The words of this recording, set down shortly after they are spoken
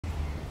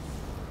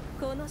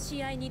この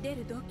試合に出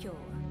る度胸は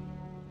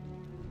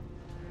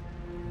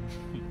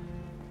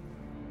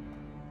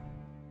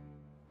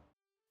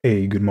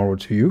Hey, good morrow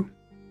to you,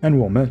 and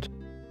well met.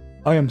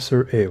 I am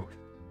Sir Eoth.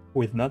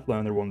 With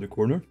Natland around the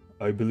corner,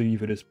 I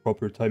believe it is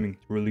proper timing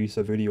to release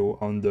a video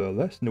on the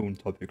less known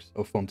topics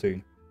of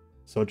Fontaine,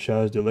 such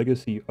as the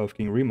legacy of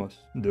King Remus,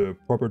 the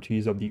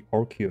properties of the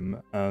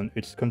Archeum and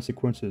its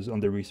consequences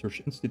on the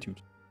Research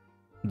Institute,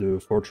 the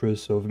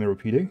fortress of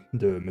Meropide,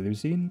 the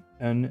Melusine,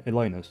 and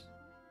Elinus,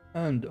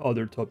 and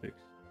other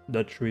topics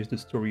that trace the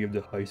story of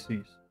the High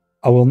Seas.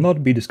 I will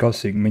not be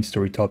discussing main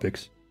story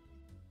topics,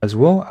 as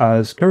well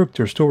as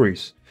character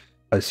stories,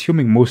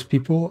 assuming most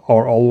people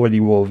are already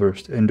well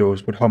versed in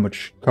those with how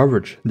much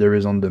coverage there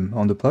is on them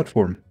on the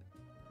platform,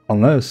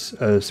 unless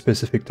a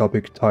specific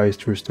topic ties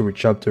to a story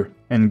chapter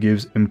and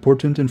gives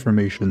important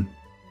information,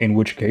 in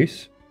which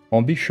case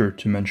I'll be sure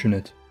to mention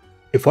it.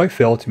 If I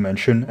fail to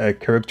mention a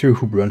character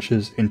who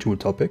branches into a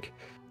topic,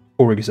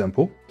 for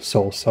example,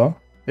 Salsa,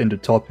 in the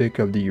topic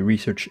of the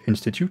Research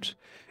Institute,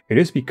 it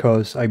is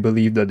because I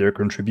believe that their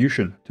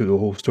contribution to the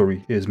whole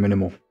story is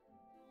minimal.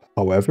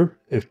 However,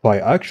 if I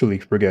actually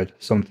forget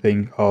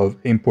something of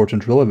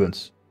important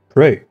relevance,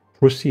 pray,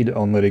 proceed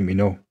on letting me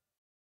know.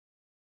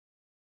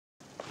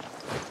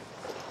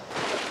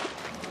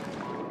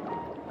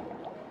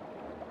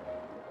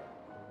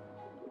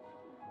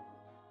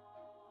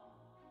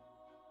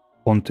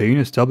 Fontaine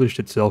established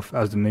itself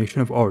as the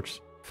nation of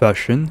arts,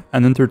 fashion,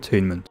 and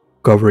entertainment,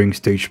 covering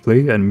stage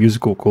play and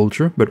musical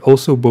culture, but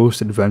also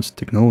boasts advanced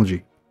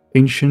technology,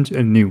 ancient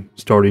and new,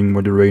 starting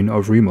with the reign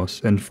of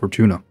Remus and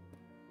Fortuna.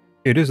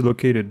 It is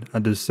located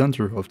at the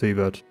center of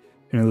Tevat,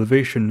 an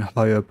elevation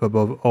high up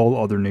above all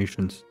other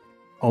nations.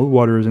 All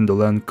waters in the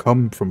land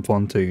come from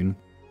Fontaine,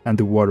 and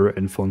the water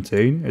in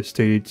Fontaine is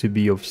stated to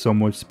be of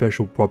somewhat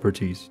special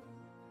properties.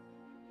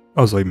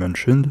 As I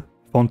mentioned,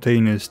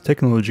 Fontaine is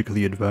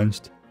technologically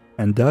advanced,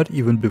 and that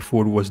even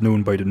before it was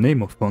known by the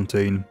name of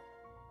Fontaine.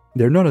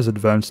 They're not as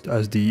advanced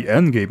as the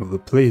endgame of the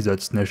place that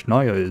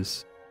Snezhnaya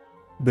is,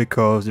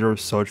 because they are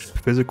such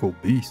physical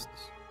beasts.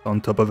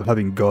 On top of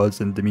having gods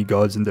and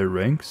demigods in their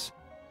ranks,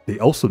 they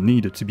also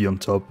needed to be on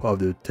top of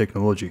the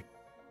technology.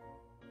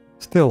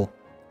 Still,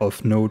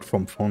 of note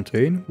from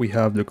Fontaine, we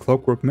have the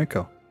Clockwork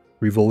Mecha,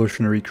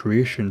 revolutionary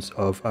creations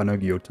of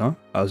Anagiotin,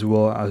 as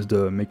well as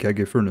the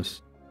Mekage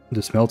Furnace,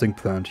 the smelting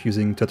plant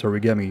using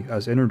Tatarigami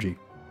as energy,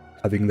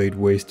 having laid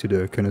waste to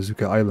the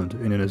Kanazuka Island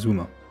in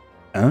Inazuma,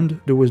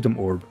 and the Wisdom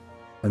Orb,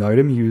 an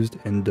item used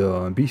in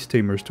the Beast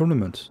Tamers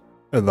tournaments,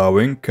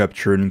 allowing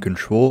capture and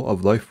control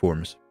of life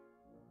forms.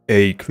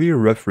 A clear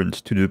reference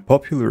to the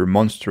popular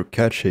monster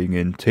catching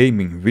and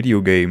taming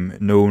video game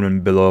known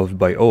and beloved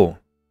by all,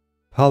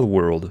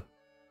 Palworld.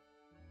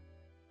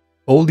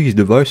 All these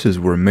devices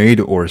were made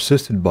or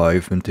assisted by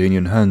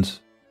Fontanian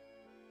hands.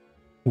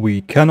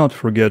 We cannot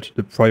forget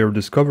the prior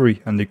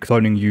discovery and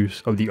declining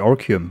use of the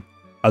Archeum,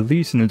 at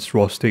least in its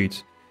raw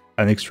state,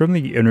 and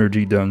extremely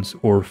energy dense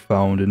ore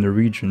found in the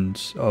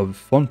regions of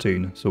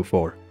Fontaine so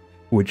far,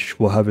 which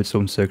will have its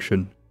own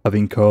section,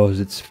 having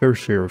caused its fair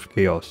share of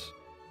chaos.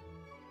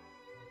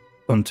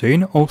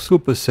 Fontaine also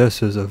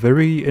possesses a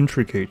very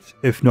intricate,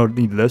 if not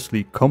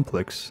needlessly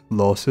complex,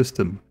 law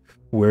system,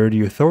 where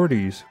the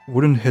authorities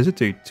wouldn't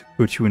hesitate to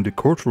put you in the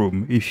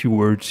courtroom if you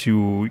were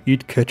to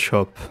eat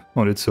ketchup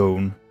on its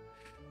own.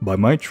 By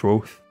my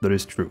troth, that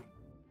is true.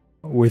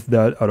 With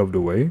that out of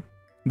the way,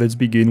 let's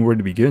begin where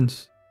it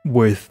begins,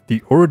 with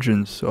the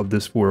origins of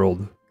this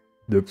world,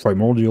 the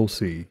Primordial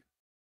Sea.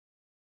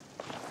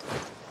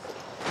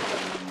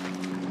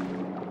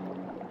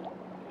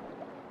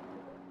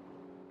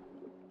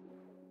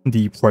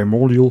 The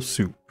Primordial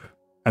Soup,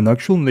 an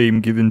actual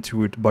name given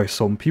to it by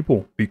some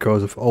people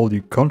because of all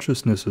the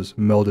consciousnesses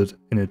melded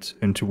in it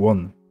into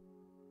one.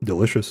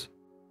 Delicious.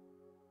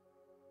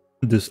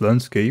 This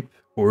landscape,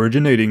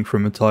 originating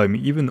from a time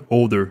even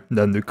older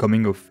than the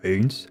coming of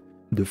Phanes,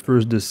 the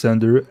first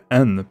descender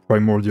and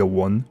primordial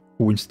one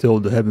who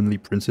instilled the heavenly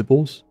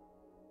principles,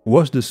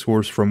 was the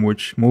source from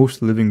which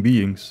most living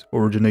beings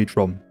originate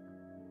from.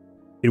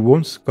 It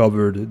once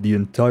covered the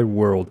entire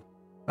world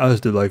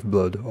as the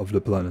lifeblood of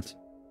the planet.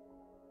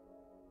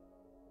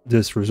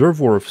 This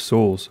reservoir of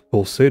souls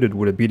pulsated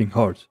with a beating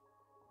heart,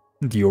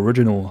 the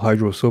original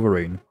Hydro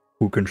Sovereign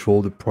who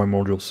controlled the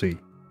Primordial Sea.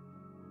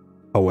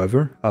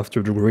 However,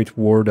 after the Great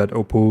War that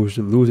opposed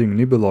losing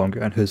Nibelung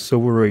and his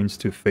sovereigns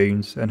to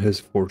Phanes and his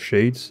Four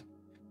Shades,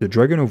 the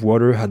Dragon of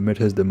Water had met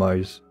his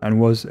demise and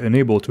was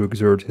unable to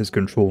exert his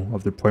control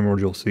of the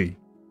Primordial Sea.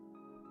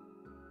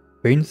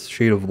 Phanes'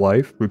 Shade of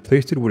Life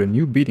replaced it with a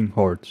new beating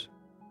heart,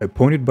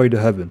 appointed by the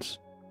heavens,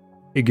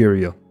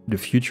 Egeria, the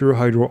future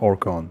Hydro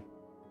Archon.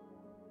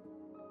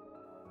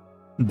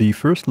 The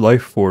first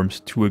life forms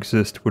to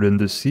exist within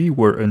the sea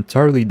were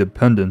entirely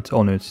dependent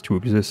on it to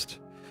exist,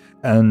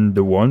 and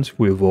the ones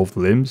who evolved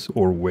limbs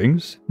or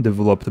wings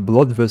developed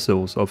blood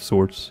vessels of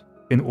sorts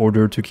in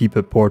order to keep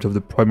a part of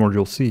the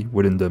Primordial Sea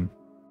within them.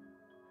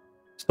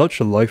 Such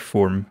a life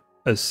form,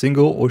 a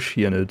single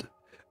Oceanid,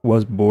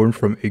 was born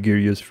from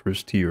Egeria's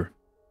first tear.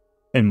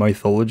 In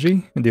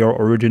mythology, they are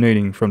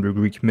originating from the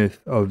Greek myth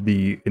of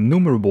the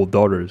innumerable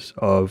daughters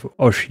of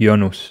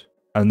Oceanus,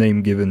 a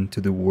name given to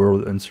the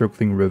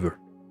world-encircling river.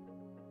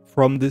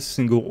 From this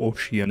single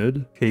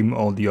Oceanid came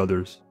all the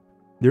others.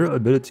 Their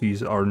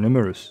abilities are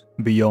numerous.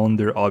 Beyond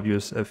their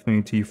obvious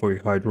affinity for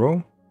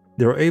hydro,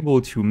 they are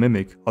able to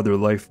mimic other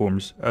life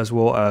forms as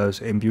well as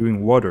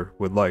imbuing water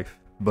with life,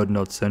 but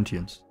not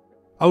sentience,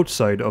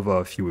 outside of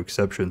a few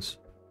exceptions.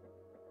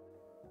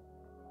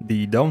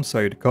 The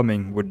downside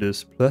coming with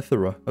this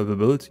plethora of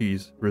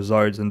abilities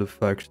resides in the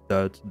fact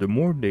that the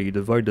more they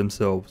divide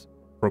themselves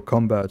for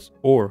combat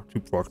or to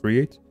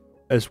procreate,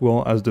 as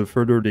well as the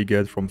further they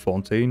get from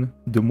Fontaine,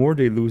 the more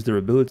they lose their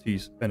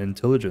abilities and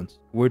intelligence,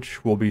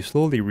 which will be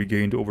slowly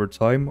regained over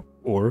time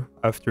or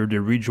after they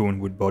rejoin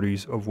with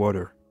bodies of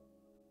water.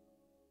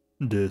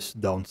 This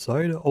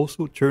downside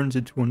also turns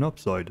into an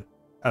upside,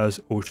 as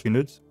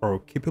Oceanids are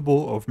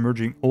capable of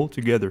merging all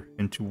together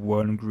into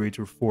one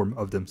greater form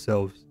of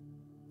themselves,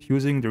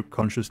 fusing their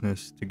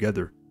consciousness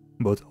together,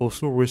 but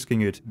also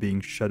risking it being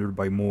shattered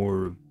by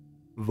more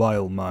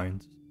vile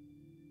minds.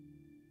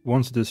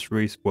 Once this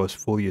race was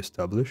fully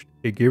established,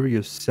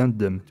 Aegirius sent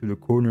them to the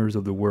corners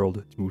of the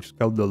world to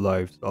scout the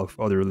lives of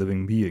other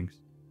living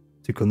beings,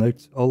 to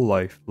connect all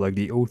life like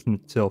the ocean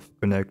itself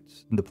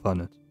connects the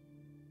planet.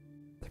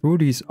 Through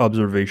these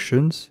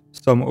observations,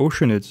 some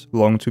Oceanids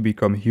long to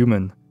become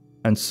human,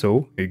 and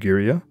so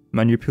Aegiria,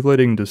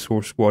 manipulating the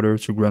source water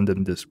to grant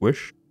them this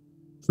wish,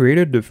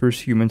 created the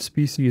first human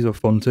species of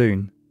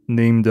Fontaine,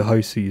 named the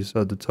High Seas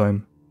at the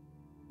time.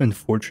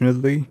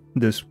 Unfortunately,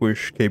 this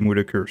wish came with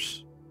a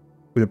curse,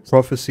 with a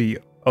prophecy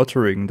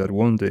uttering that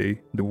one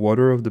day the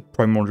water of the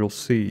primordial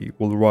sea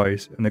will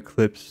rise and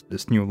eclipse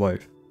this new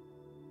life,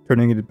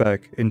 turning it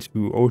back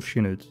into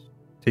Oceanids,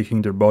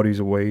 taking their bodies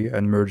away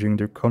and merging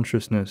their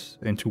consciousness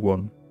into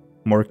one,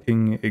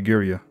 marking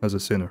Aegiria as a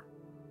sinner.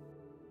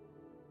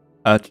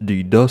 At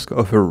the dusk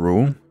of her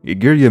rule,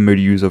 Aegiria made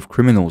use of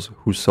criminals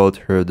who sought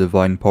her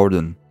divine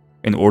pardon,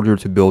 in order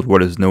to build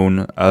what is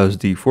known as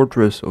the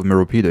Fortress of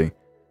Meropide,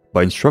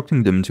 by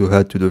instructing them to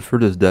head to the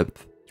furthest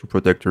depth to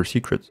protect her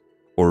secret,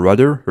 or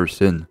rather her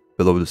sin,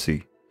 below the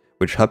sea,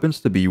 which happens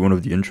to be one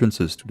of the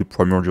entrances to the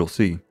primordial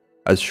sea,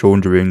 as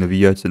shown during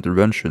Neviat's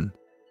intervention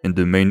in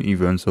the main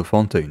events of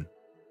Fontaine.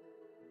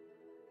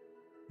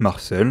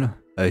 Marcel,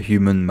 a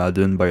human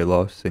maddened by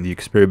loss in the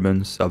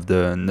experiments of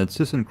the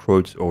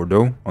Netzissen-Kreutz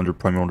Ordo on the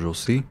primordial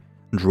sea,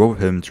 drove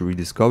him to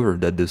rediscover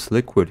that this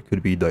liquid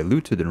could be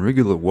diluted in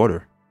regular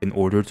water in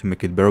order to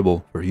make it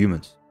bearable for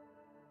humans.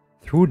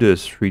 Through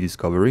this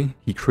rediscovery,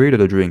 he created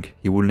a drink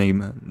he would name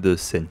the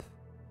Synth,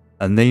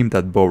 a name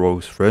that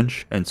borrows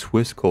French and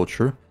Swiss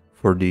culture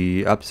for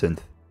the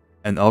absinthe,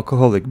 an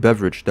alcoholic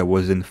beverage that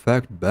was in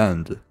fact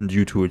banned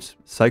due to its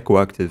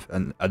psychoactive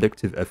and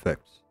addictive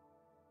effects.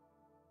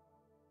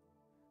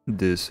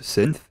 This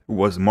synth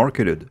was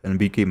marketed and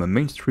became a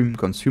mainstream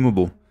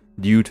consumable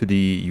due to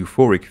the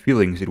euphoric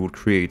feelings it would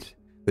create,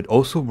 but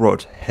also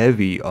brought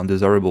heavy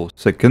undesirable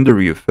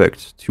secondary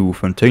effects to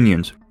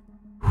Fontainians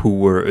who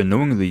were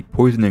unknowingly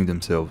poisoning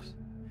themselves.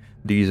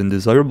 These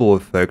undesirable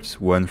effects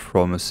went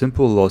from a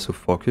simple loss of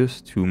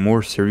focus to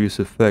more serious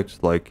effects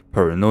like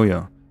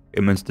paranoia,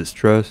 immense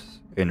distress,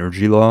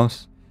 energy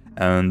loss,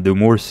 and the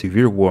more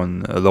severe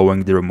one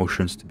allowing their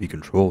emotions to be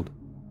controlled.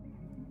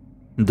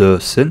 The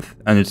synth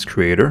and its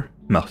creator,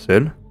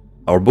 Marcel,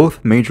 are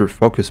both major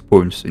focus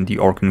points in the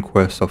Arcane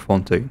quest of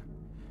Fontaine.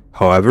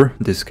 However,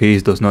 this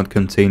case does not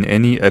contain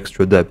any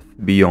extra depth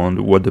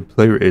beyond what the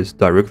player is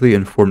directly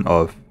informed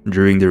of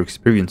during their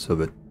experience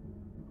of it.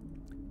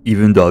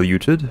 Even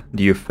diluted,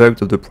 the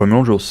effect of the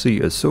primordial sea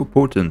is so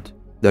potent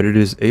that it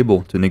is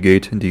able to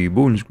negate the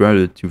boons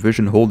granted to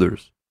vision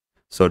holders,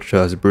 such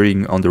as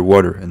breathing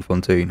underwater in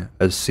Fontaine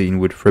as seen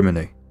with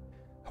Fremine.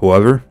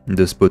 However,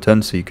 this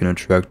potency can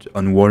attract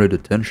unwanted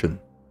attention.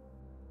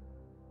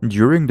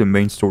 During the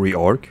main story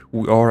arc,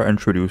 we are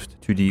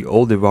introduced to the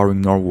all-devouring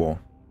narwhal.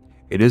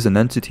 It is an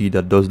entity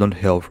that does not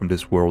hail from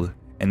this world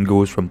and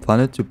goes from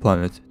planet to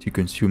planet to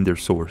consume their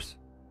source.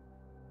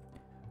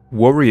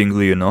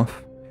 Worryingly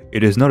enough,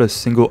 it is not a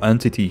single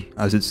entity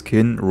as its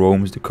skin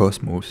roams the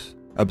cosmos,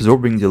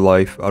 absorbing the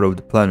life out of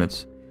the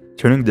planets,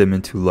 turning them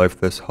into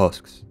lifeless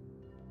husks.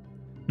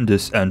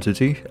 This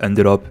entity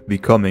ended up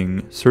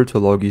becoming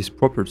Sertologi's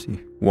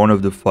property, one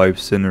of the 5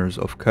 sinners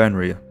of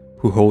Khaenri'ah,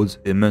 who holds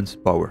immense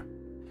power,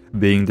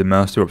 being the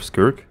master of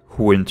Skirk,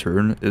 who in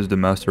turn is the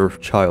master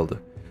of Child,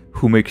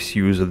 who makes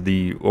use of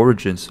the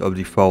origins of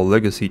the Foul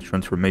legacy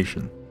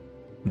transformation,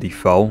 the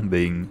Foul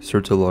being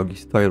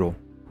Sertologi's title,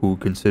 who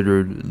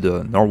considered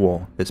the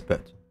narwhal his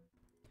pet.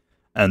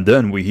 And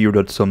then we hear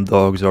that some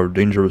dogs are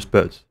dangerous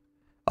pets.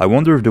 I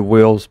wonder if the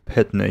whale's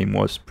pet name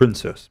was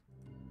Princess.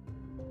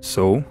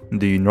 So,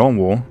 the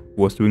narwhal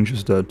was doing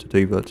just that to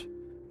Tevat,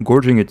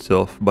 gorging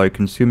itself by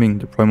consuming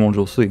the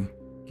primordial sea,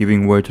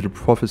 giving way to the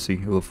prophecy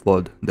of a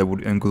flood that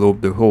would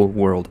englobe the whole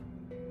world,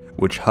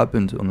 which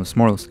happened on a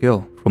smaller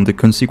scale from the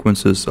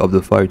consequences of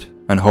the fight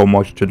and how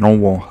much the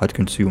narwhal had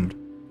consumed.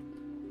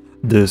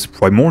 This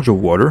primordial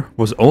water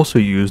was also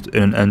used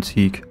in an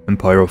antique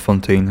Empire of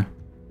Fontaine,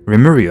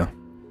 Remuria.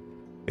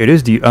 It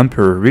is the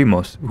Emperor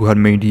Remus who had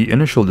made the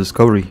initial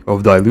discovery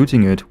of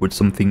diluting it with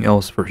something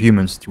else for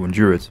humans to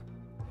endure it.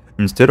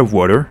 Instead of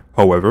water,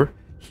 however,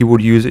 he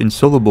would use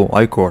insoluble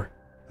ichor,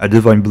 a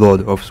divine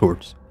blood of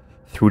sorts.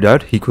 Through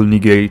that he could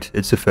negate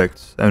its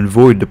effects and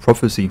void the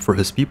prophecy for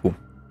his people,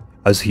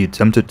 as he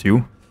attempted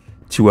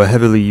to a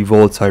heavily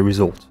volatile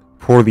result,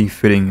 poorly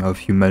fitting of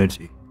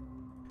humanity,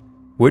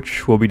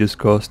 which will be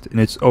discussed in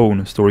its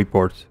own story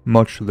part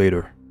much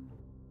later.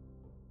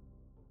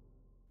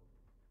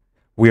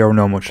 We are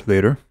now much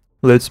later.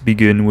 Let's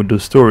begin with the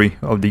story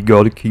of the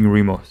God King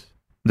Remus,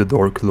 the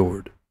Dark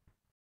Lord.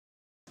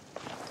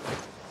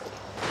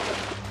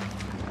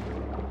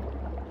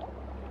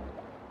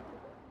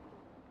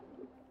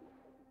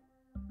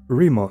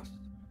 Remus,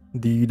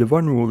 the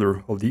divine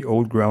ruler of the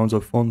old grounds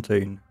of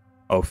Fontaine,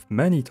 of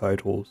many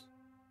titles,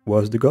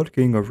 was the God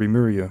King of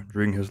Remuria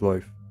during his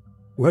life,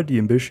 who had the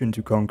ambition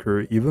to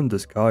conquer even the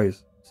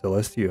skies,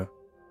 Celestia.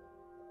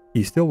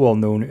 He is still well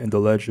known in the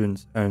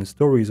legends and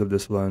stories of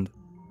this land.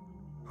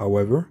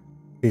 However,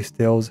 his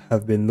tales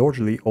have been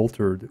largely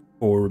altered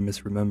or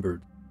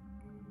misremembered.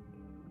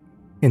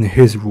 In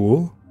his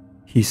rule,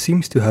 he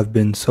seems to have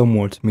been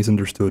somewhat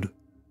misunderstood.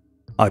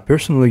 I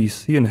personally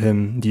see in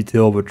him the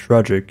tale of a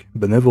tragic,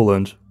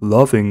 benevolent,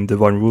 loving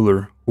divine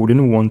ruler who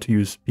didn't want to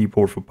use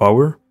people for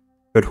power,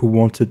 but who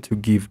wanted to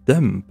give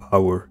them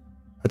power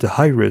at a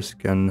high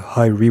risk and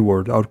high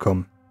reward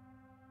outcome.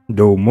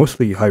 Though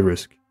mostly high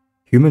risk,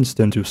 humans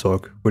tend to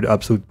suck with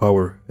absolute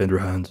power in their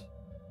hands.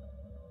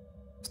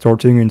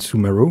 Starting in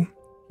Sumeru,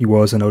 he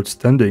was an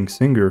outstanding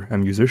singer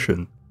and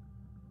musician.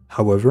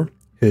 However,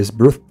 his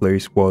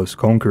birthplace was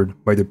conquered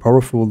by the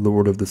powerful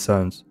Lord of the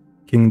Sands,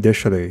 King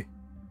Deshalais,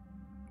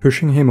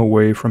 pushing him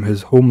away from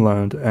his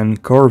homeland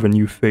and carve a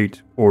new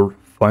fate or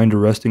find a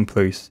resting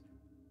place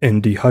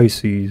in the high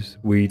seas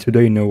we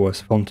today know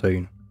as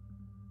Fontaine.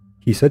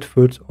 He set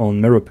foot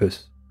on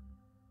Meropis,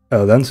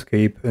 a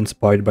landscape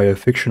inspired by a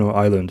fictional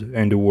island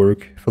in the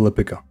work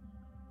Philippica.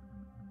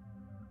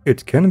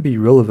 It can be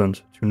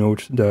relevant to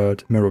note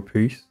that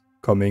Meropis,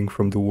 coming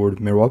from the word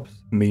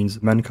Merops,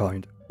 means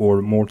mankind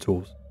or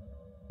mortals,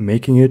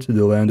 making it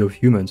the land of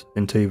humans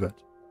in Tevat.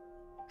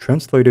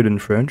 Translated in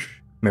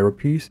French,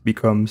 Meropis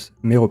becomes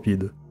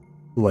Meropide,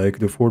 like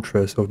the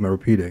fortress of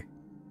Meropide.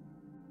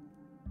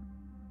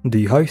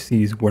 The high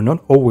seas were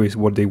not always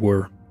what they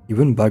were,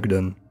 even back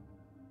then.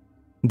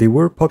 They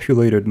were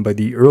populated by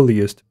the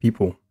earliest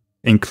people,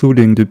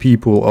 including the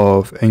people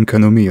of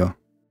Enkanomia.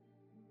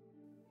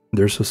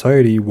 Their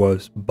society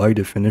was, by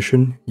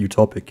definition,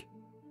 utopic.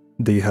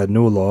 They had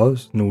no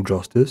laws, no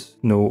justice,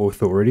 no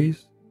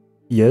authorities,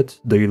 yet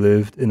they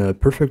lived in a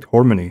perfect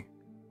harmony,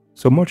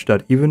 so much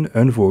that even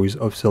envoys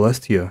of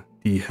Celestia,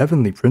 the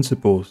heavenly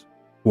principles,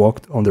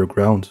 walked on their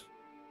grounds.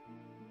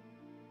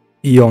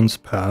 Eons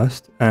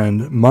passed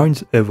and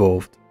minds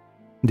evolved.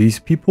 These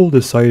people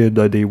decided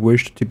that they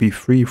wished to be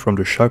free from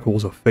the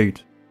shackles of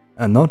fate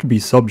and not be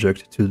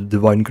subject to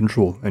divine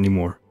control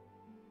anymore.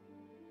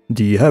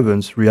 The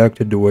heavens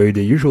reacted the way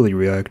they usually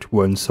react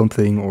when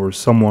something or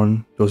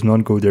someone does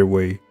not go their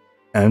way,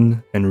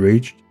 and,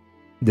 enraged,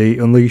 they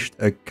unleashed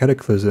a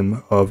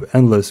cataclysm of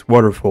endless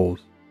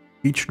waterfalls.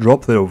 Each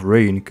droplet of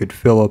rain could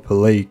fill up a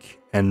lake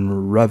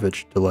and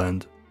ravage the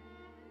land.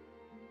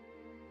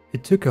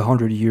 It took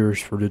 100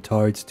 years for the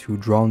tides to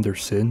drown their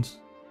sins,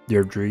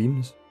 their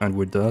dreams, and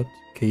with that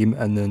came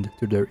an end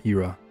to their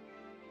era.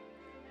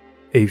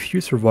 A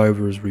few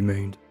survivors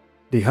remained.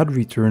 They had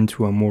returned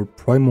to a more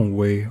primal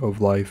way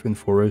of life in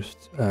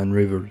forests and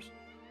rivers,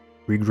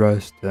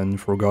 regressed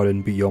and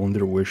forgotten beyond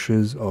their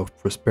wishes of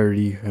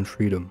prosperity and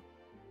freedom,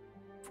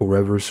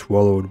 forever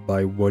swallowed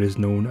by what is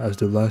known as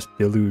the last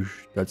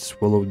deluge that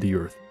swallowed the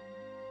earth.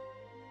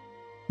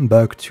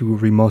 Back to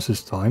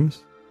Remus's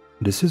times,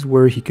 this is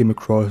where he came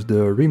across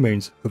the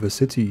remains of a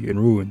city in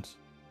ruins,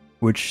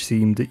 which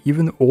seemed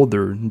even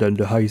older than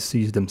the high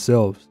seas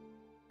themselves,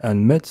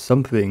 and met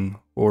something,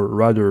 or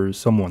rather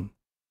someone.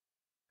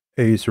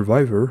 A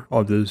survivor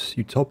of this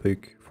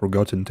utopic,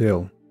 forgotten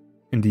tale,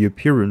 in the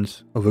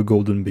appearance of a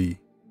golden bee.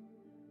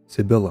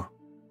 Sibylla.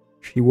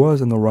 She was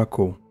an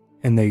oracle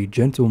and a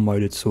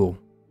gentle-minded soul.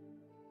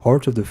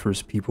 Part of the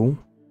first people,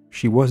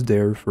 she was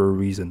there for a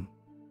reason.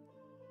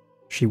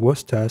 She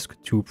was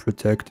tasked to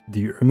protect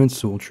the immense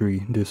soul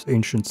tree this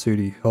ancient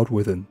city held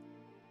within,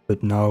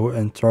 but now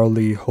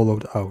entirely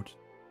hollowed out,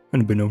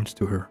 unbeknownst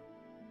to her.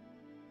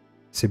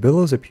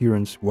 Sibylla's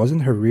appearance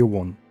wasn't her real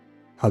one.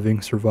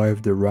 Having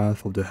survived the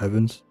wrath of the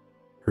heavens,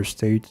 her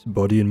state,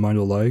 body and mind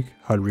alike,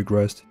 had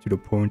regressed to the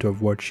point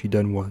of what she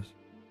then was.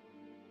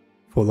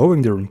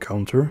 Following their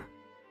encounter,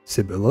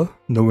 Sibylla,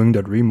 knowing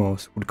that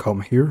Remus would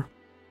come here,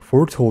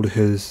 foretold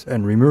his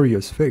and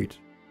Remuria's fate,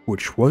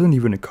 which wasn't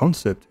even a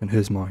concept in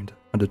his mind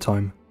at the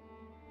time.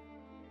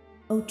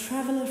 O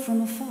traveller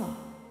from afar,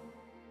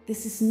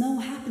 this is no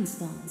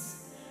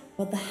happenstance,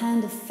 but the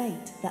hand of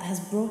fate that has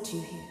brought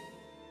you here.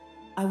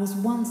 I was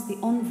once the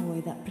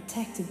envoy that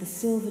protected the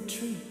silver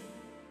tree,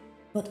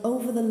 but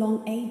over the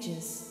long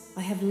ages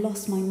I have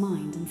lost my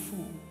mind and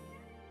form.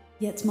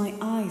 yet my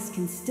eyes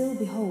can still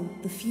behold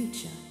the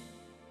future.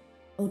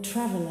 O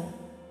traveler,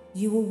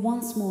 you will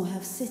once more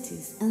have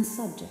cities and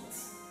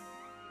subjects.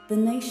 The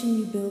nation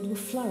you build will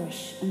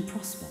flourish and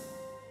prosper,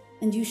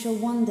 and you shall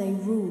one day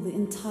rule the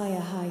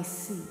entire high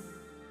sea.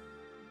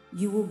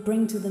 You will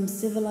bring to them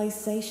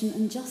civilization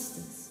and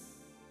justice,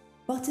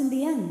 but in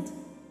the end,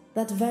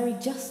 that very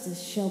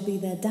justice shall be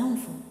their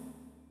downfall.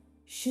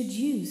 Should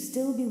you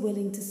still be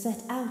willing to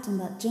set out on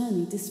that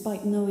journey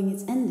despite knowing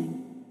its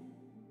ending,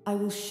 I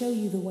will show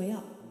you the way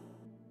up.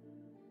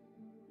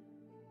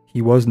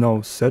 He was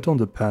now set on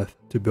the path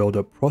to build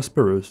a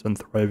prosperous and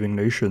thriving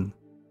nation,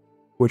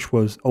 which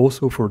was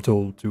also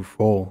foretold to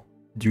fall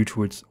due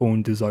to its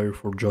own desire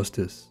for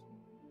justice.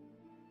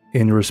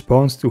 In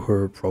response to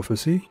her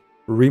prophecy,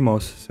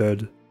 Remus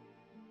said,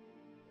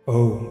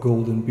 "O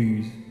golden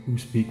bees who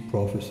speak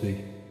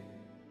prophecy,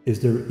 is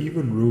there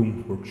even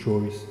room for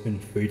choice in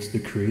fate's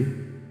decree?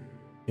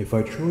 If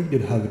I truly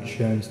did have a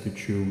chance to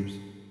choose,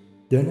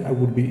 then I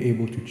would be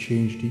able to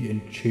change the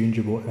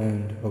unchangeable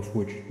end of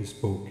which you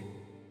spoke.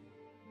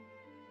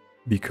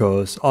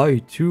 Because I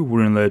too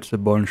wouldn't let a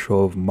bunch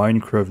of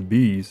Minecraft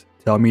bees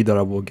tell me that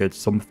I will get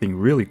something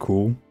really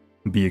cool,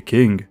 be a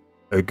king,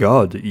 a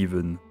god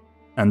even,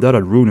 and that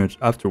I'd ruin it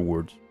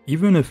afterwards,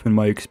 even if in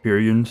my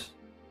experience,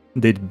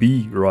 they'd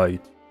be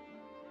right.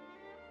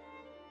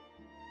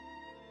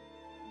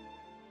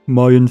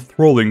 My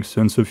enthralling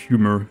sense of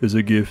humor is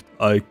a gift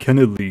I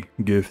candidly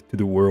give to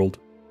the world.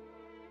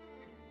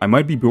 I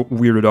might be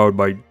weirded out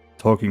by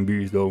talking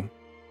bees though."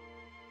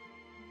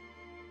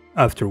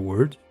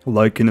 Afterward,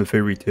 like in a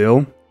fairy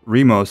tale,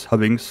 Remus,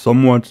 having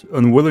somewhat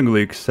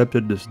unwillingly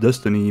accepted this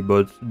destiny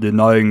but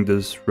denying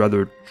this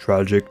rather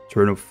tragic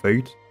turn of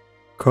fate,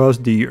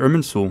 caused the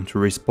Irminsul to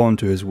respond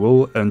to his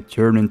will and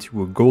turn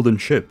into a golden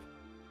ship.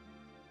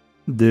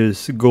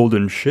 This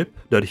golden ship,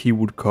 that he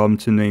would come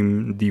to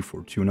name the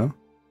Fortuna,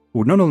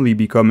 would not only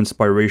become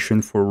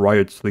inspiration for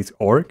Riot's late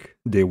arc,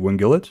 De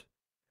Wingelet,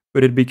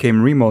 but it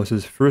became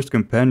Remus's first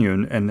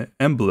companion and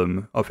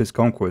emblem of his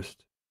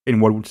conquest in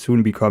what would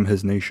soon become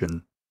his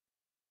nation.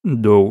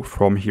 Though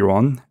from here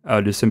on,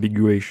 a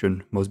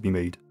disambiguation must be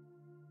made.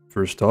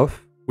 First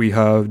off, we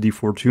have the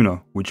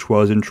Fortuna, which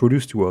was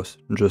introduced to us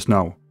just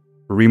now,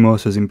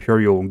 Remus's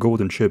imperial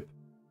golden ship.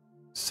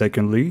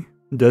 Secondly,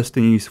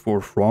 Destiny's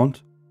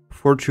forefront,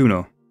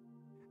 Fortuna,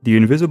 the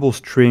invisible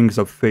strings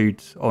of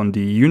fate on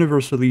the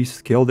universally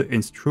scaled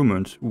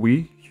instrument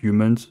we,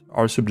 humans,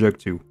 are subject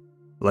to,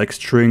 like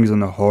strings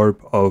on a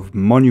harp of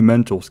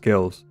monumental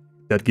scales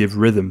that give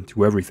rhythm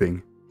to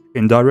everything,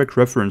 in direct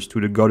reference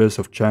to the goddess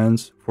of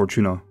chance,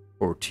 Fortuna,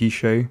 or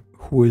Tishe,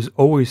 who is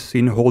always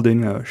seen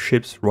holding a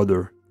ship's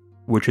rudder,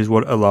 which is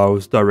what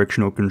allows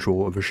directional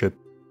control of a ship.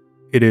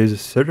 It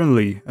is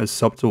certainly a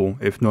subtle,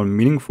 if not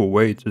meaningful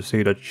way to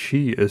say that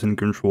she is in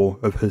control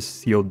of his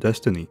sealed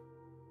destiny,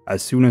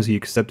 as soon as he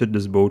accepted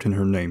this boat in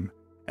her name,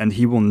 and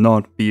he will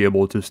not be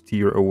able to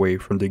steer away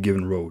from the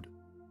given road.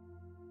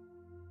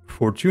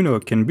 Fortuna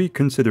can be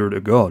considered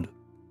a god,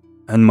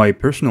 and my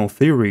personal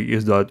theory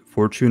is that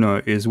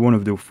Fortuna is one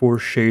of the four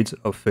shades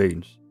of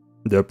fate,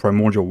 the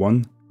primordial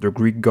one, the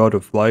Greek god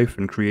of life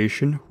and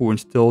creation who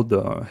instilled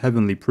the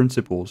heavenly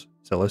principles,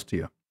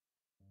 Celestia.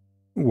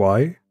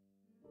 Why?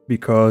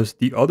 Because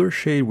the other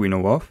shade we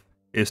know of,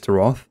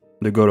 Istaroth,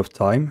 the god of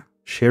time,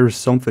 shares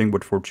something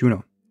with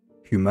Fortuna,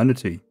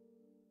 humanity.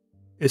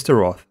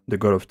 Istaroth, the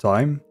god of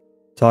time,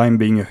 time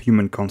being a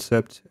human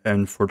concept,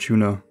 and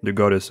Fortuna, the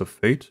goddess of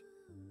fate,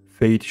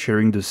 fate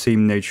sharing the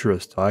same nature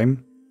as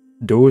time,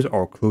 those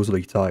are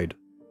closely tied.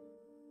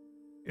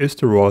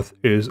 Istaroth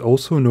is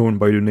also known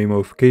by the name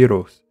of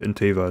Kairos in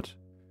Tevat,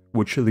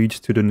 which leads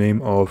to the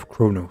name of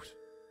Kronos.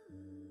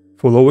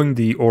 Following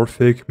the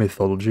Orphic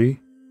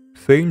mythology,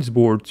 Fanes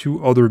bore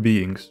two other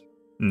beings,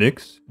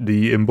 Nyx,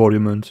 the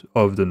embodiment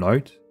of the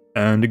night,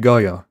 and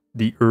Gaia,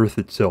 the earth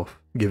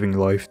itself, giving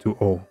life to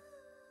all.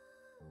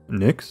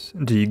 Nyx,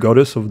 the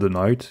goddess of the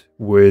night,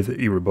 with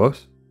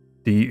Erebus,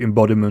 the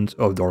embodiment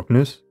of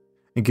darkness,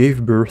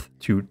 gave birth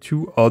to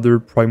two other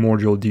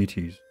primordial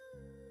deities.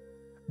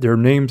 Their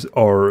names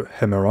are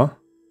Hemera,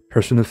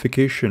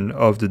 personification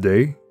of the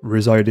day,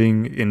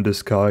 residing in the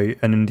sky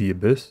and in the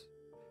abyss,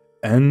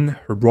 and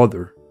her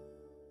brother,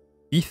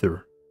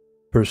 Ether,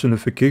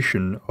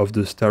 personification of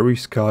the starry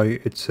sky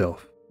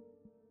itself.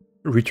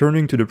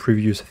 Returning to the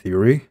previous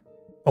theory,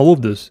 all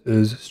of this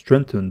is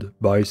strengthened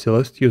by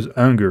Celestia's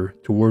anger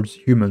towards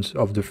humans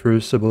of the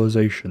first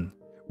civilization,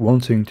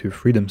 wanting to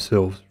free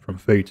themselves from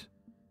fate,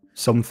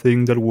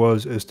 something that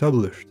was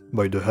established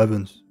by the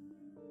heavens.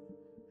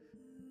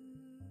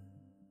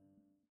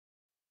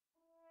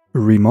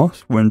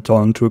 Remus went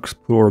on to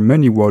explore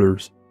many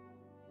waters.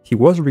 He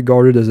was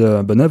regarded as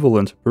a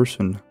benevolent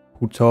person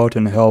who taught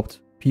and helped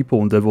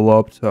people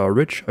develop a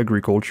rich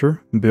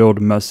agriculture,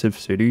 build massive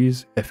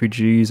cities,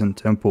 effigies, and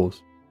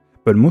temples,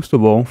 but most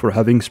of all for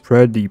having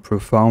spread the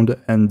profound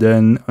and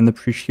then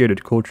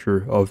unappreciated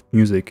culture of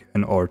music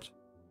and art.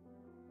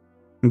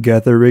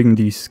 Gathering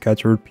these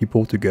scattered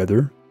people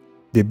together,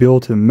 they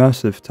built a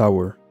massive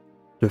tower,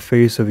 the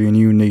face of a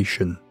new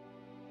nation.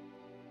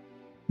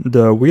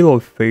 The Wheel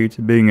of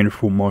Fate being in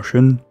full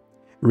motion,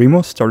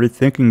 Remus started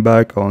thinking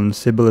back on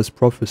Sibyl's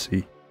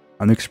prophecy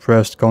and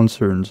expressed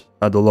concerns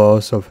at the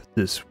loss of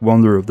this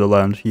wonder of the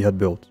land he had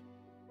built.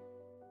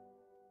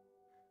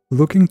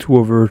 Looking to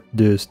avert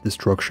this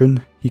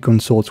destruction, he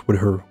consults with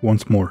her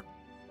once more.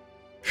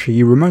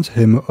 She reminds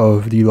him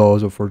of the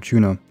laws of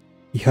Fortuna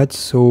he had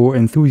so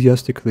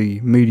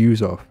enthusiastically made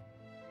use of.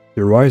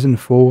 The rise and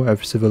fall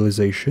of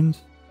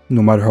civilizations,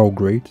 no matter how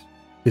great,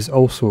 is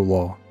also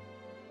law.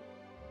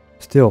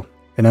 Still,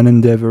 in an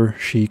endeavor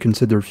she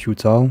considered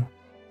futile,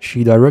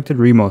 she directed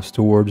Remus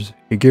towards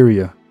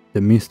Egeria,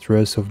 the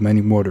mistress of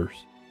many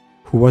waters,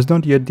 who was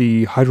not yet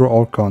the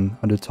Hydra-Archon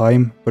at the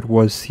time but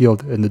was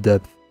sealed in the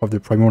depth of the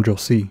primordial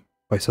sea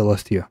by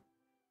Celestia.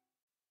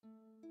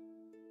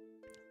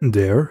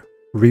 There,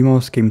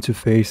 Remus came to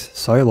face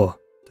Scylla,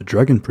 the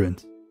Dragon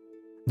Prince,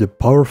 the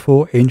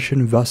powerful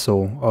ancient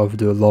vassal of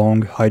the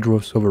long Hydro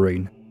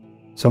Sovereign,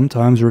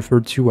 sometimes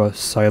referred to as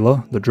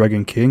Scylla, the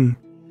Dragon King,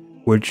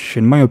 which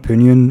in my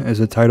opinion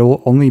is a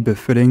title only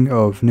befitting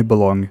of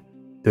Nibelung,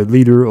 the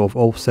leader of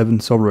all 7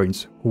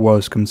 sovereigns who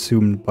was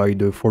consumed by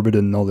the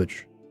forbidden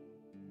knowledge.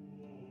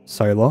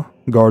 Scylla,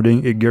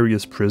 guarding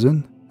Egeria's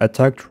prison,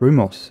 attacked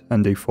Remus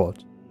and they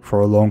fought for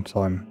a long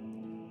time.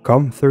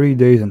 Come 30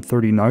 days and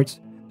 30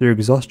 nights, their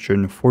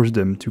exhaustion forced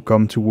them to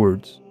come to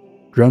words,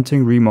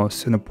 granting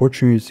Remus an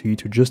opportunity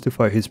to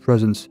justify his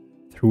presence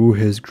through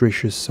his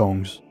gracious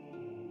songs.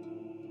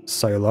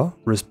 Scylla,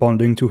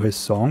 responding to his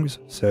songs,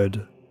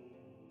 said,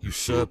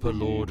 "Usurper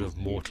lord of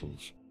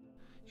mortals,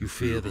 you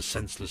fear the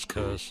senseless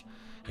curse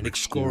and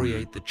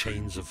excoriate the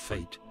chains of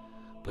fate,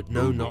 but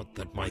know not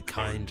that my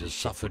kind has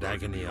suffered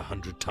agony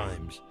 100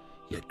 times,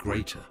 yet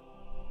greater.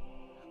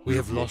 We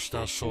have lost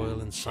our soil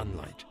and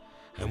sunlight,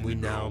 and we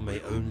now may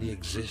only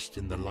exist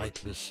in the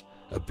lightless,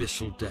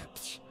 abyssal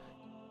depths.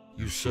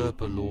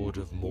 Usurper lord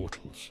of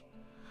mortals,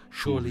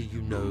 surely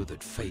you know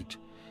that fate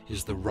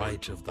is the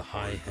right of the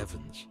high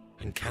heavens,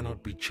 and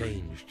cannot be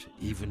changed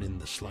even in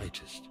the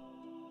slightest.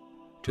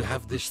 To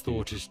have this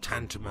thought is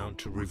tantamount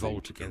to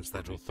revolt against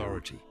that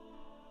authority.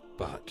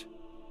 But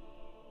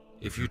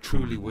if you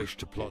truly wish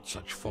to plot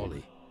such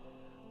folly,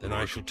 then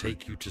I shall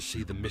take you to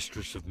see the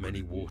mistress of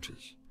many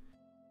waters."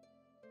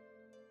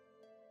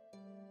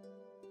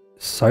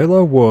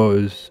 Scylla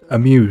was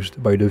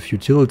amused by the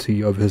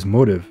futility of his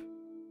motive.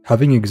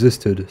 Having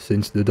existed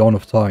since the dawn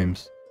of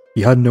times,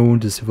 he had known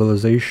the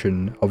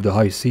civilization of the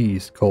high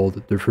seas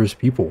called the First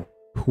People,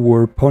 who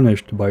were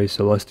punished by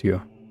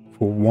Celestia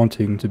for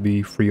wanting to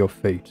be free of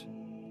fate.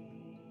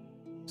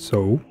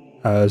 So,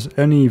 as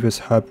any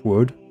mishap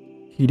would,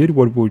 he did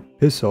what would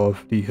piss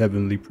off the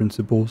heavenly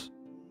principles.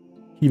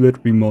 He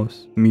let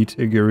Remus meet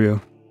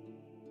Egeria.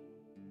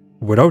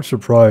 Without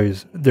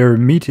surprise, their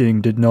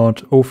meeting did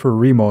not offer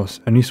Remus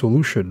any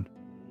solution,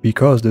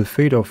 because the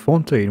fate of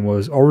Fontaine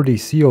was already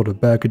sealed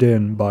back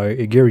then by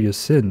Egeria's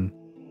sin,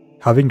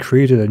 having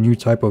created a new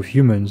type of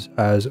humans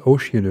as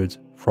oceanids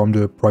from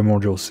the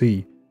primordial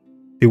sea.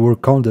 They were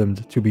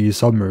condemned to be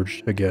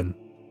submerged again.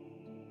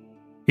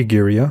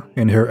 Egeria,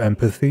 in her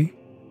empathy,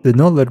 did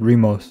not let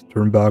Remus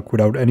turn back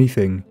without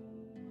anything.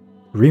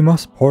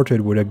 Remus parted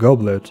with a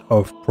goblet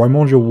of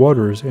primordial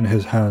waters in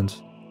his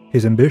hands,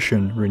 his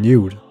ambition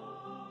renewed.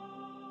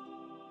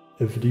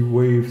 "If the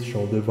waves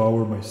shall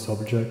devour my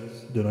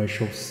subjects, then I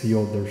shall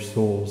seal their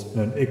souls in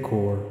an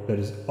ichor that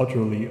is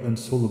utterly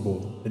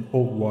unsoluble in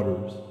all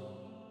waters.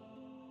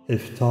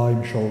 If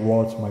time shall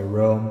rot my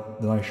realm,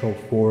 then I shall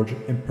forge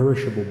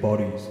imperishable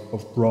bodies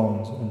of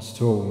bronze and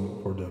stone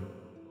for them."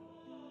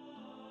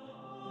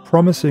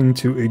 Promising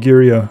to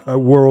Egeria a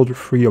world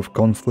free of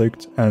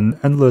conflict and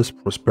endless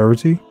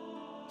prosperity,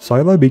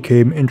 Scylla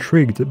became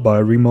intrigued by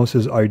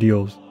Remus's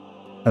ideals,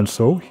 and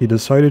so he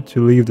decided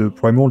to leave the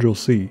primordial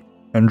sea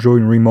and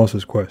join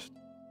Remus's quest,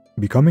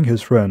 becoming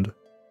his friend,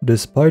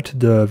 despite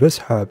the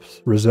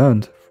mishaps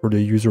resent for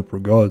the usurper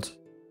gods.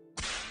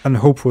 And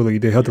hopefully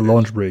they had a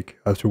lunch break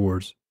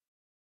afterwards.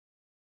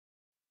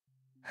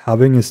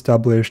 Having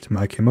established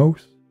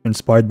Makimos,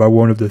 inspired by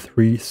one of the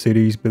 3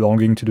 cities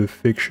belonging to the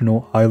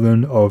fictional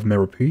island of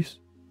Meropes,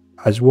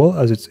 as well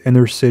as its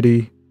inner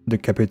city, the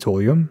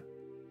Capitolium,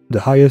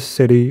 the highest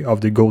city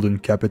of the Golden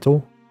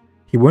Capital,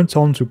 he went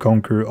on to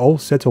conquer all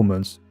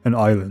settlements and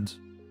islands.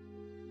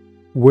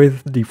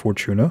 With the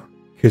Fortuna,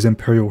 his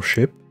imperial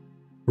ship,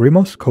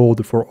 Remus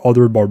called for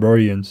other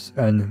barbarians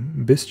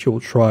and bestial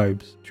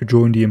tribes to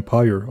join the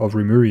empire of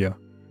Remuria.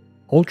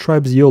 All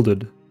tribes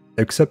yielded,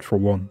 except for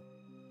one.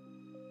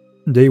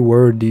 They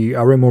were the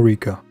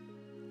Armorica,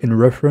 in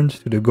reference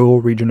to the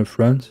Gaul region of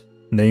France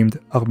named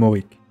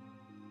Armorique,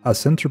 a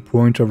center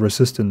point of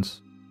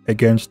resistance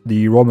against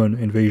the Roman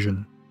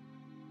invasion.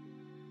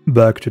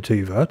 Back to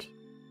Teyvat,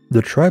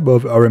 the tribe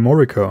of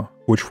Armorica,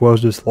 which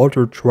was the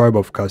slaughtered tribe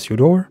of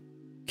Cassiodor,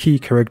 key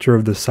character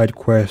of the side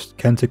quest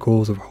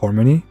Canticles of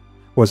Harmony,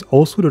 was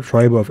also the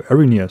tribe of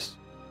Arrhenius,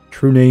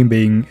 true name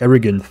being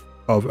Eriginth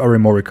of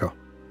Armorica.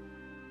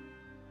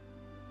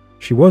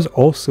 She was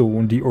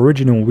also the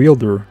original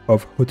wielder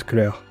of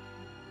Haute-Claire,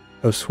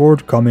 a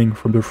sword coming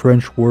from the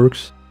French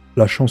works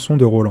La Chanson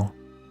de Roland.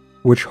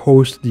 which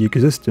hosts the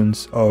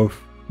existence of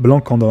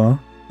Blancandrin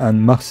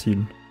and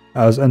Marcille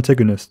as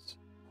antagonists,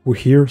 who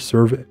here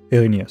serve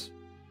Erinias.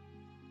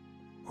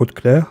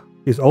 Haute-Claire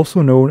is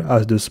also known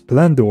as the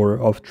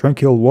Splendor of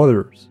Tranquil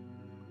Waters,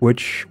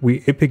 which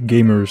we epic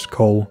gamers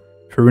call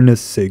Ferinus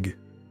Sig.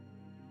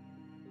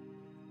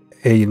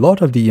 A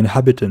lot of the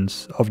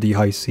inhabitants of the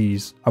high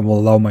seas I will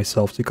allow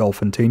myself to call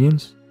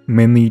Fontanians,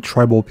 mainly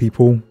tribal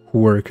people who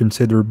were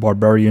considered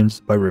barbarians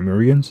by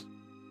Remurians,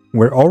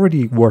 were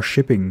already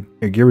worshipping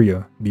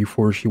Egeria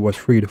before she was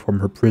freed from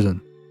her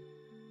prison.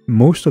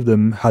 Most of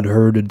them had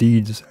heard the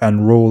deeds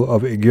and role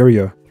of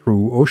Egeria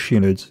through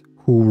Oceanids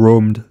who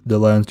roamed the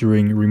lands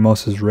during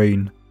Remus's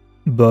reign,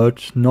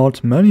 but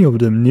not many of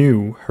them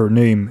knew her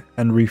name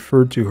and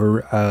referred to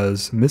her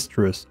as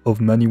Mistress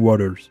of Many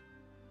Waters.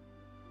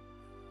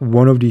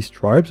 One of these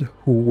tribes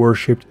who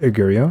worshipped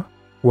Egeria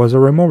was a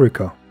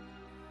Remuria.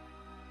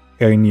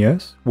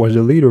 Erinias was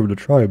the leader of the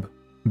tribe,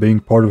 being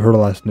part of her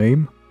last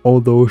name,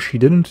 although she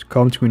didn't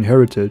come to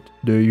inherit it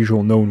the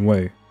usual known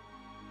way.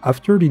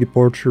 After the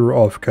departure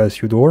of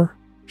Cassiodor,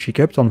 she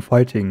kept on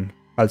fighting,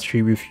 as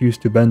she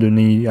refused to bend the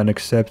knee and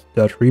accept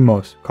that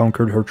Remus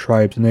conquered her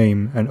tribe's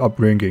name and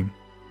upbringing.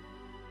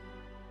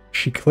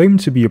 She claimed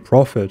to be a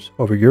prophet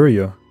of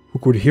Egeria who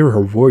could hear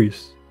her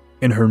voice.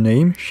 In her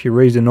name, she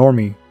raised an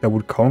army that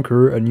would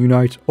conquer and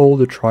unite all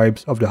the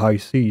tribes of the high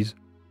seas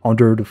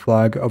under the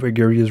flag of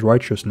Egeria's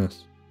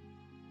righteousness.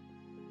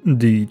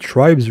 The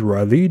tribes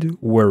rallied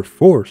were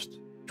forced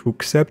to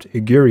accept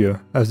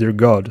Egeria as their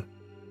god,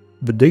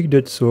 but they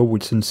did so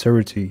with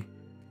sincerity,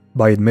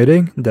 by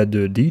admitting that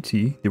the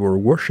deity they were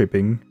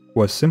worshipping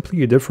was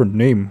simply a different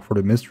name for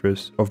the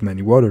Mistress of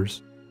Many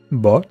Waters.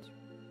 But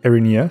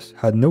Erinias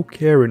had no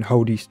care in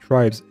how these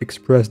tribes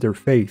expressed their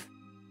faith,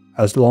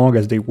 as long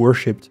as they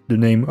worshipped the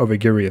name of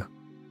Egeria.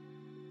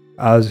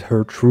 As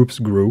her troops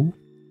grew,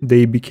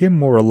 they became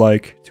more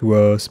alike to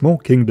a small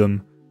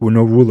kingdom with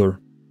no ruler,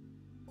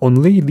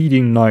 only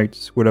leading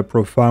knights with a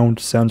profound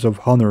sense of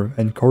honor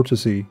and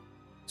courtesy,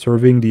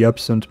 serving the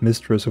absent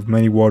Mistress of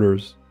Many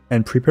Waters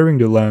and preparing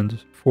the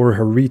land for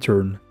her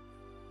return.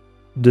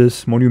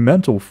 This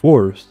monumental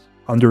force,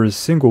 under a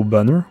single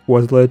banner,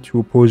 was led to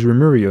oppose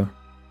Remuria,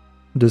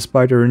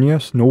 despite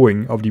Erinias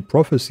knowing of the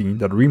prophecy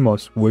that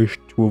Remus wished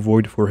to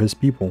avoid for his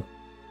people.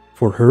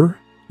 For her,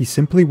 he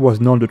simply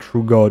was not the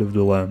true god of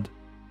the land.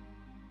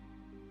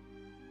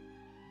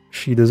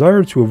 She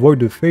desired to avoid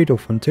the fate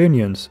of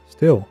Fontanians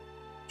still,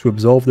 to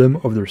absolve them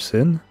of their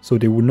sin so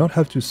they would not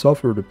have to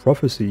suffer the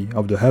prophecy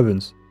of the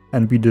heavens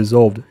and be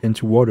dissolved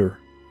into water.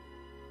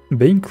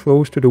 Being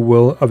close to the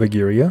will of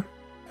Egeria,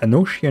 an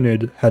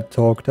Oceanid had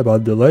talked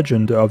about the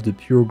legend of the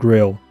Pure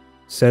Grail,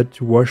 said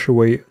to wash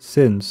away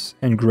sins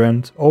and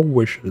grant all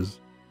wishes,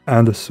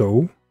 and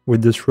so,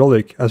 with this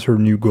relic as her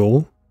new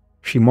goal,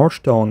 she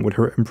marched on with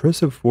her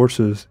impressive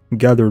forces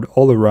gathered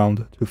all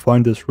around to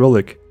find this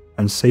relic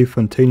and save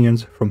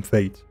Fontanians from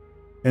fate,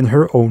 in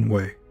her own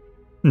way.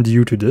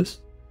 Due to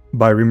this,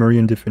 by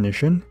Remurian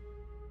definition,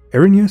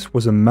 Erinias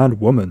was a mad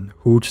woman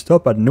who would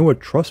stop at no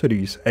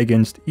atrocities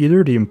against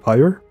either the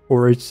Empire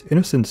or its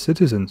innocent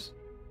citizens,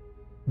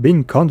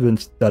 being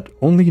convinced that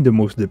only the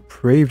most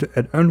depraved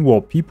and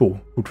unwell people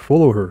would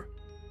follow her,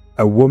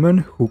 a woman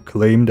who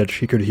claimed that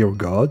she could hear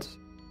gods.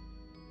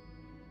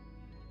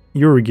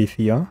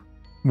 Eurygeithia,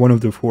 one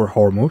of the four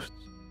Hormosts,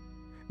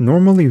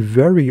 normally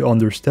very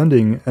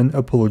understanding and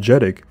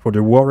apologetic for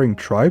the warring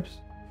tribes,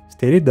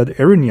 stated that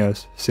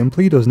Erinias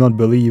simply does not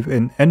believe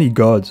in any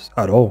gods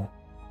at all,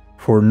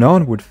 for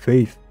none with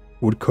faith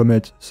would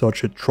commit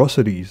such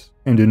atrocities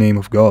in the name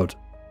of God.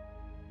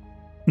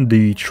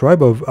 The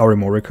tribe of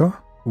Remuria,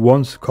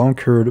 once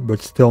conquered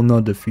but still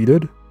not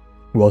defeated,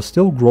 was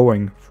still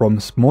growing from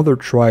smaller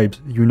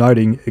tribes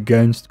uniting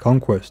against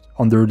conquest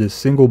under this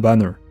single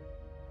banner.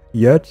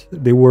 Yet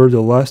they were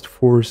the last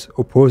force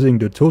opposing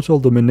the total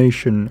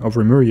domination of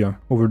Remuria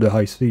over the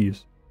high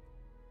seas.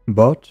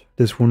 But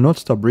this will not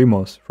stop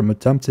Remus from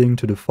attempting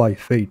to defy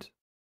fate.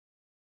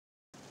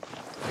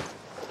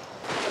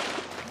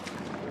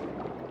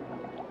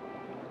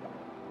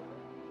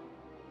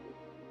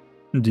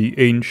 The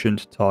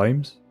ancient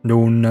times,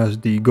 known as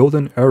the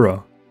Golden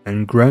Era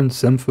and Grand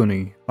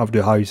Symphony of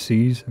the High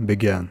Seas,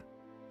 began,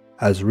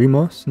 as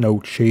Remus now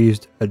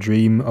chased a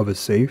dream of a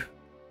safe,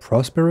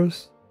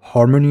 prosperous,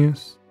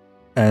 harmonious,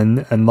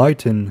 and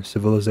enlightened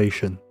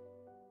civilization.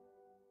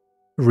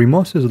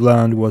 Remus's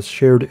land was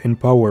shared in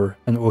power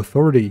and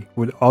authority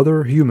with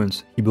other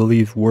humans he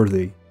believed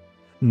worthy,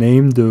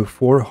 named the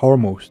Four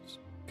Hormosts,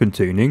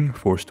 containing,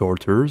 for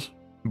starters,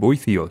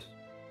 Boethios,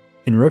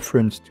 in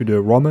reference to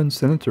the Roman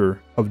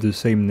senator of the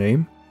same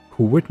name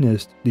who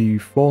witnessed the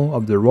fall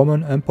of the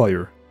Roman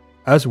Empire,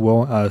 as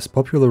well as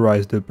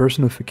popularized the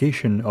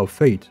personification of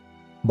fate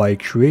by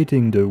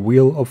creating the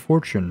Wheel of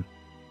Fortune,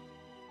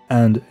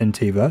 and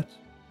Entevat,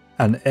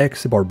 an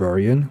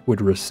ex-barbarian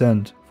with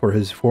resent for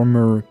his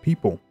former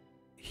people.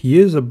 He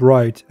is a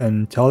bright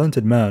and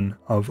talented man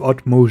of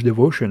utmost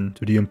devotion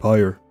to the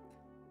Empire,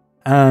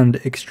 and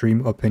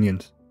extreme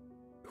opinions,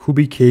 who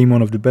became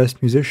one of the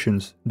best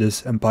musicians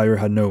this empire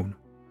had known.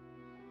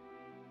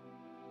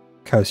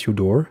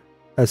 Cassiodor,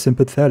 a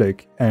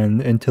sympathetic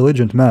and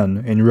intelligent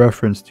man in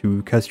reference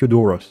to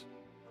Cassiodorus,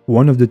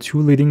 one of the two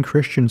leading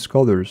Christian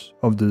scholars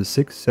of the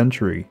 6th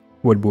century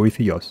with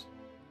Boethius.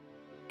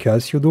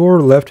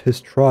 Cassiodor left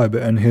his tribe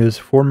and his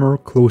former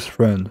close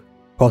friend,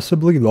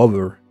 possibly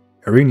lover,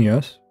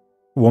 Irenaeus,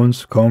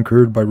 once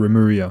conquered by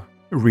Remuria,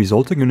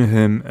 resulting in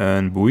him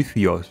and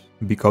Boethius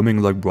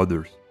becoming like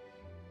brothers.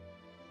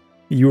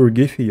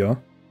 Euergithia,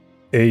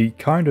 a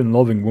kind and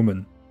loving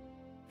woman,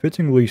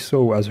 fittingly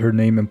so as her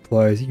name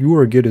implies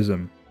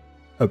Euergidism,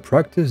 a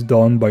practice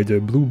done by the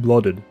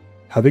blue-blooded,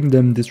 having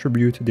them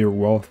distribute their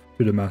wealth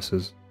to the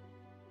masses.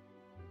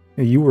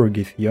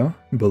 Euergithia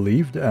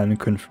believed and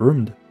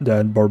confirmed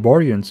that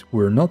barbarians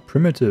were not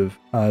primitive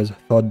as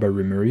thought by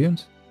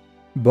Remurians,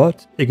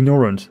 but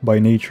ignorant by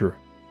nature.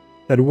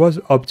 That it was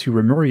up to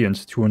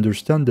Remurians to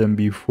understand them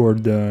before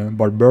the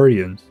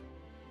barbarians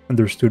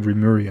understood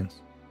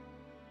Remurians.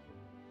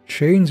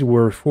 Chains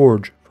were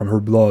forged from her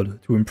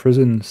blood to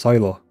imprison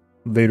Scylla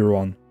later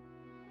on.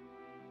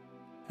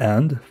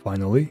 And,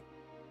 finally,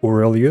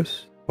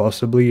 Aurelius,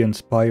 possibly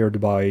inspired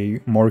by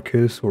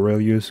Marcus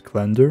Aurelius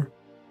Clender,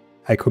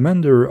 a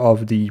commander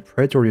of the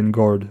Praetorian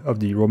Guard of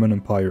the Roman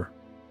Empire.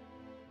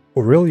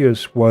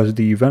 Aurelius was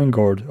the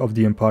vanguard of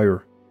the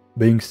empire,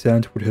 being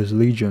sent with his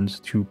legions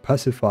to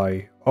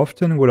pacify,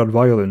 often without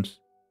violence,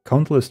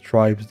 countless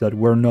tribes that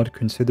were not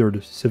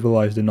considered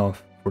civilized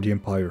enough for the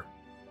empire.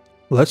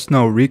 Let's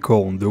now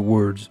recall the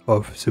words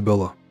of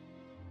Sibylla.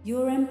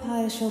 Your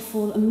empire shall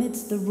fall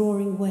amidst the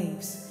roaring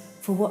waves,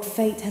 for what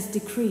fate has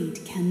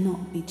decreed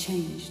cannot be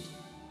changed.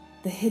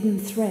 The hidden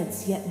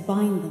threads yet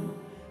bind them,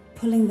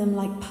 pulling them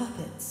like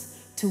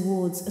puppets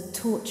towards a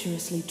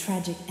tortuously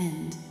tragic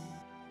end.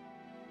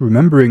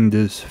 Remembering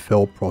this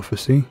fell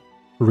prophecy,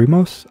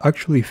 Remus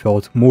actually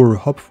felt more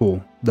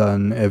hopeful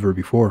than ever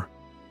before.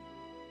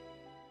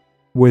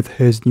 With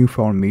his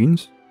newfound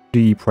means,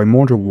 the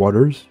primordial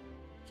waters,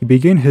 he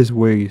began his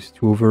ways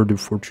to avert the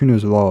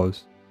Fortuna's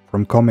laws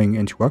from coming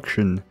into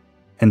action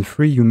and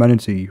free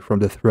humanity from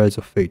the threads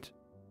of fate.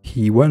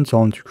 He went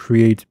on to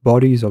create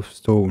bodies of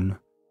stone,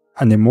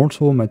 an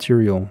immortal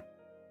material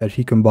that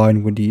he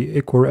combined with the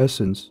ichor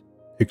essence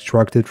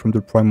extracted from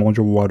the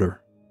primordial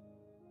water.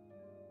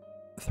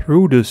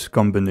 Through this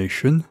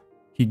combination,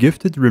 he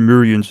gifted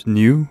Remurians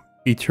new,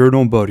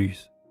 eternal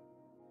bodies.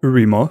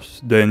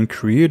 Remus then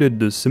created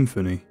the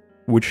Symphony,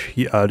 which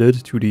he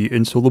added to the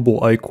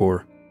insoluble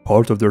ichor,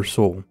 part of their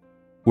soul,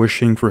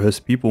 wishing for his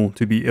people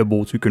to be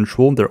able to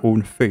control their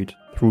own fate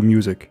through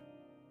music.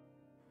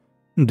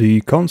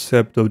 The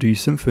concept of the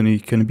Symphony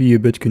can be a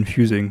bit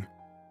confusing,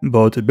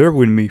 but bear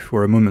with me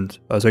for a moment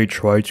as I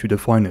try to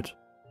define it.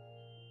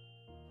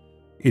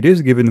 It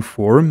is given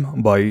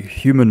form by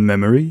human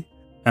memory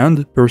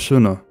and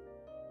persona,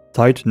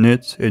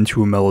 tight-knit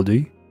into a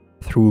melody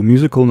through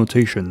musical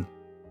notation,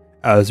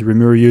 as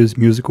Remuria's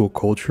musical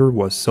culture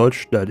was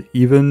such that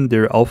even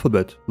their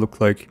alphabet looked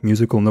like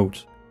musical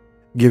notes,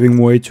 giving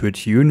way to a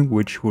tune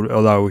which would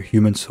allow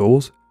human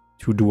souls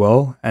to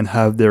dwell and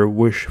have their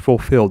wish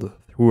fulfilled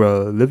through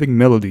a living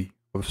melody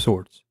of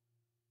sorts.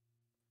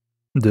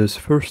 This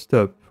first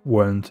step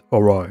went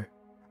awry.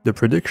 The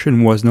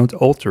prediction was not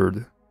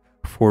altered,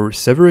 for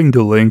severing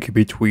the link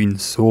between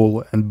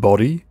soul and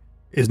body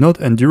is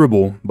not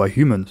endurable by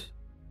humans.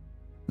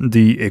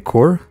 The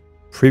ichor,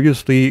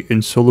 previously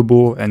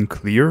insoluble and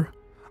clear,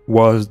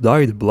 was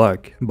dyed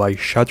black by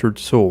shattered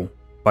soul,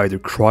 by the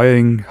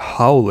crying,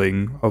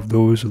 howling of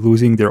those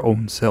losing their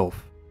own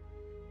self.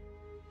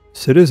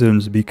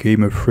 Citizens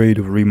became afraid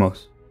of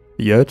Remus,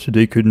 yet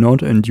they could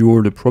not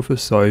endure the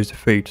prophesied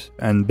fate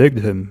and begged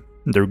him,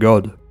 their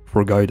god,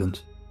 for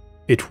guidance.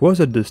 It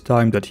was at this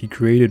time that he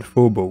created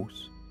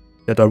Phobos,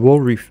 that I will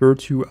refer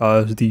to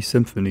as the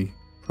Symphony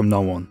from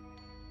now on.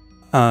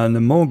 An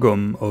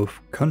amalgam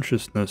of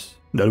consciousness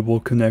that will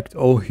connect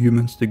all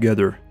humans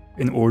together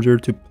in order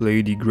to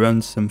play the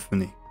Grand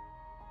Symphony,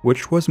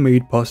 which was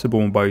made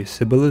possible by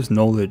Sibylla's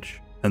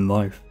knowledge and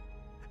life,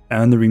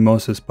 and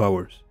Remus's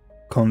powers,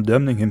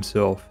 condemning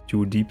himself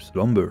to deep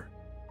slumber,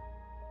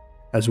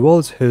 as well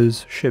as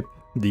his ship,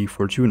 the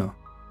Fortuna,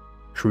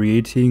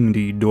 creating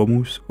the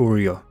Domus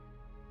Aurea,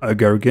 a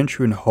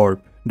gargantuan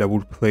harp that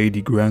would play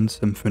the Grand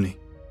Symphony.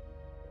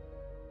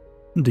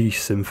 The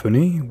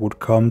symphony would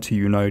come to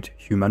unite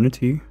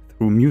humanity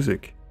through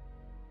music,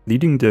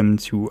 leading them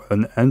to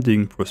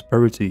unending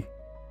prosperity,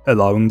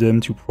 allowing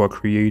them to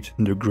procreate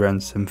the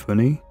Grand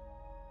Symphony,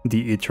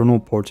 the eternal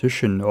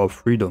partition of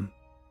freedom,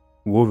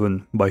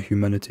 woven by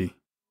humanity.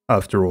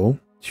 After all,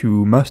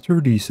 to master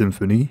the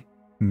symphony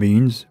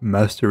means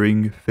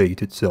mastering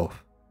fate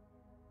itself.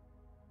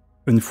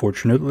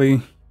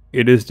 Unfortunately,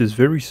 it is this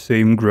very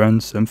same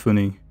Grand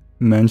Symphony,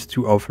 meant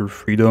to offer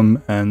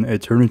freedom and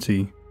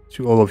eternity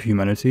to all of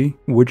humanity,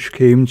 which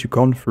came to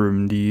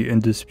confirm the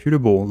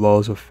indisputable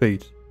laws of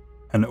fate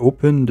and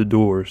open the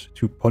doors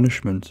to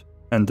punishment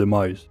and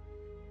demise.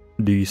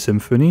 The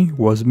symphony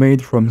was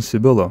made from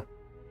Sibylla,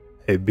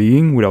 a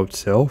being without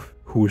self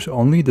whose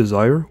only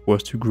desire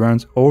was to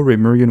grant all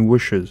Remurian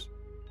wishes,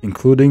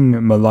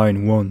 including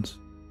malign ones,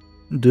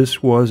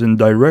 This was in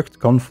direct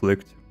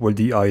conflict with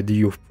the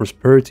idea of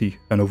prosperity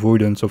and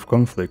avoidance of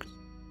conflict,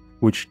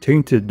 which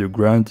tainted the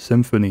grand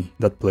symphony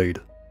that played.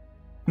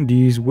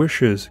 These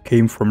wishes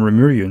came from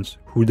Remurians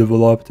who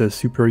developed a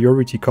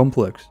superiority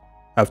complex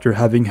after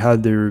having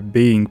had their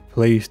being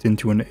placed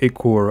into an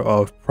ichor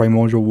of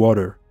primordial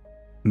water,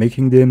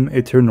 making them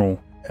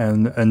eternal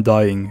and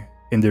undying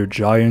in their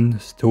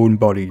giant stone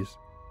bodies,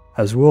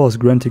 as well as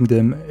granting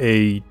them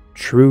a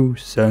true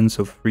sense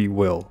of free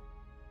will.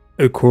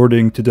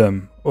 According to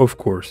them, of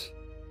course.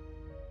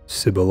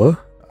 Sibylla,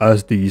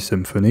 as the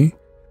Symphony,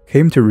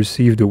 came to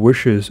receive the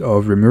wishes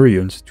of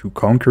Remurians to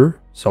conquer,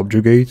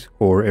 subjugate,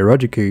 or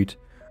eradicate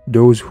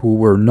those who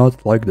were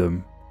not like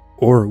them,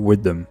 or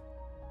with them.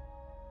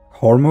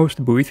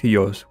 Harmost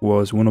Boethios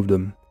was one of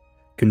them,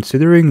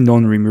 considering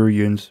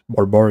non-Remurians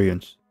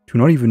barbarians, to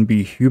not even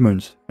be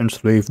humans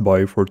enslaved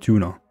by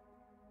Fortuna.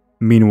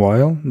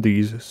 Meanwhile,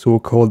 these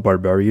so-called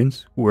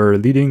barbarians were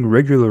leading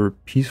regular,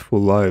 peaceful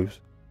lives,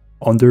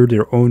 under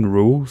their own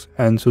rules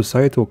and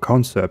societal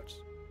concepts,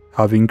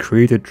 having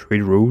created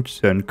trade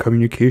routes and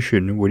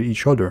communication with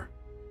each other.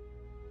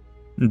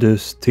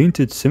 This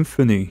tainted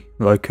symphony,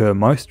 like a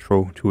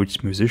maestro to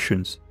its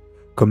musicians,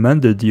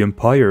 commanded the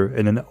Empire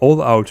in an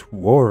all-out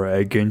war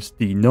against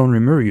the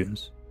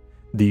non-Remurians,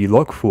 the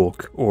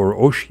Lockfolk or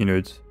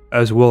Oceanids,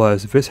 as well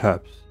as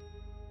Vishaps.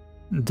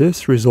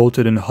 This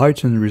resulted in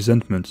heightened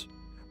resentment,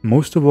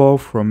 most of all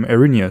from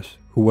Erinyes,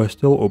 who was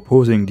still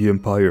opposing the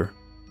Empire.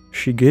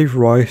 She gave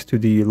rise to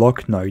the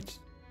Lock Knights,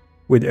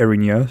 with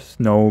Erinyes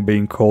now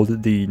being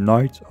called the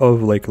Knights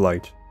of Lake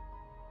Light.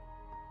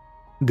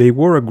 They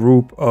were a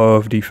group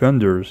of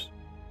defenders,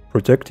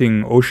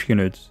 protecting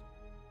Oceanids,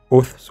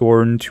 oath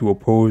sworn to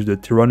oppose the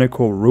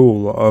tyrannical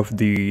rule of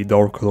the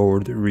Dark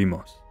Lord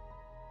Remus.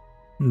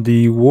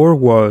 The war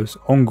was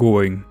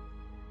ongoing.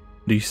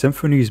 The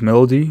symphony's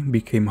melody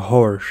became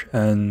harsh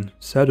and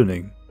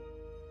saddening,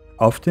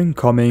 often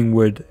coming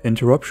with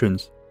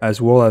interruptions, as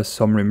well as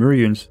some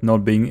Remurians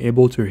not being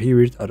able to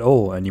hear it at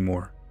all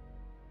anymore.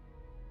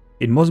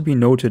 It must be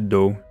noted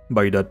though,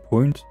 by that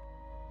point,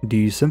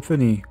 the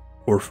symphony,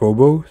 or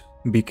Phobos,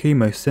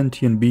 became a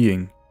sentient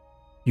being,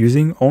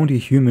 using only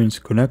humans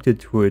connected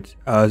to it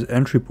as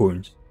entry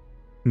points,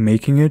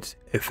 making it,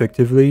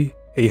 effectively,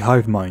 a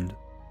hive mind.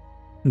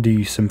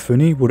 The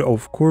symphony would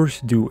of course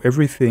do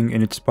everything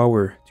in its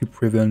power to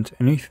prevent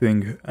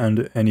anything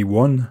and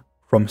anyone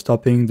from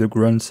stopping the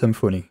grand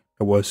symphony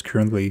that was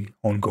currently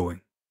ongoing.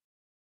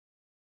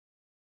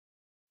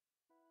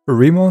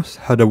 Remus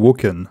had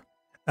awoken,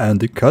 and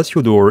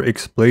Cassiodor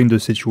explained the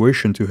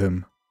situation to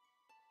him.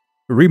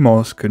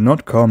 Remus could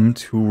not come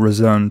to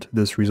resent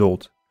this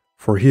result,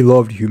 for he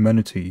loved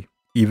humanity,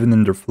 even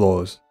in their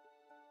flaws.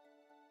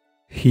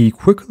 He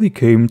quickly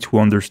came to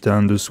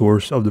understand the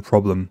source of the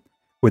problem,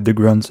 with the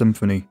Grand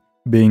Symphony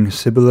being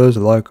Sibylla's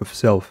lack of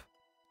self.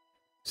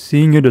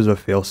 Seeing it as a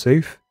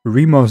failsafe,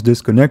 Remus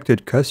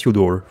disconnected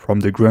Cassiodor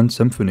from the Grand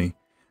Symphony,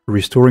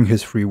 restoring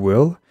his free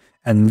will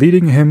and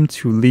leading him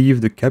to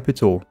leave the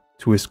capital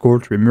to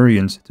escort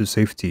Remurians to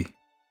safety.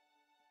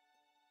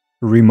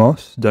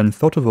 Remus then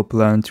thought of a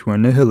plan to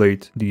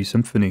annihilate the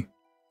symphony,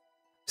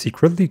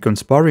 secretly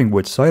conspiring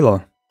with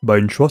Scylla by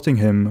entrusting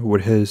him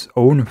with his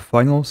own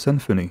final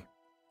symphony,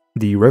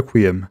 the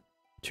Requiem,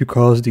 to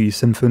cause the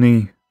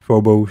symphony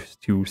Phobos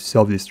to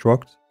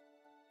self-destruct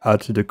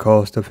at the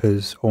cost of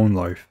his own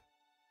life.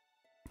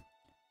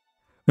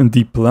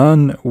 The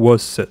plan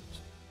was set.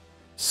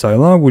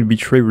 Scylla would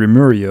betray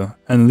Remuria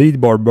and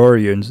lead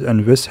barbarians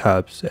and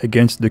Vishaps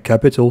against the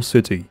capital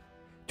city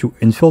to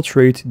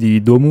infiltrate the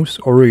Domus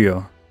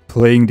Aurea,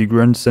 playing the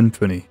Grand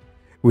Symphony,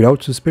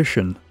 without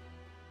suspicion.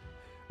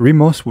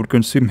 Remus would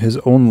consume his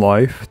own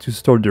life to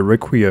start the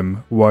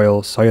Requiem,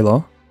 while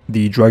Scylla,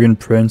 the Dragon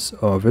Prince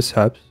of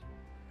Vishaps,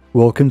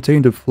 will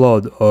contain the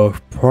flood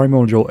of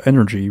primordial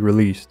energy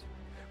released,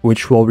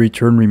 which will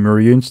return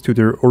Remurians to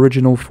their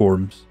original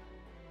forms.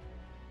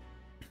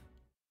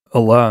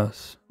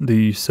 Alas,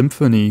 the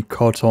symphony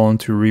caught on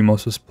to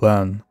Remus's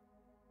plan.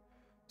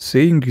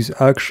 Seeing these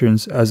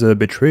actions as a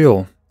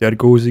betrayal that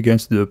goes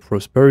against the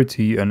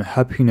prosperity and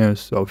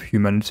happiness of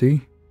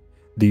humanity,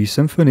 the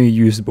symphony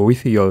used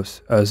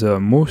Boethios as a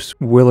most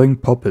willing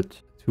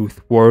puppet to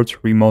thwart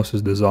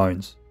Remus's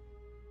designs.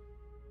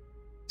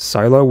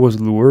 Scylla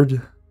was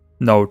lured,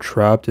 now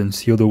trapped and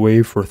sealed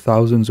away for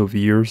thousands of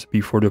years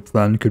before the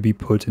plan could be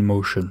put in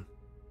motion.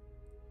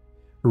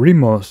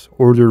 Remus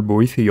ordered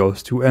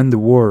Boethios to end the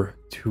war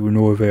to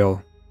no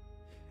avail.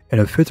 In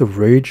a fit of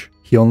rage,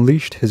 he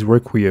unleashed his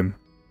Requiem,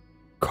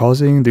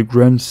 causing the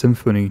Grand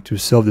Symphony to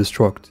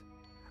self-destruct,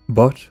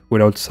 but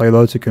without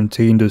Scylla to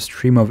contain the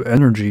stream of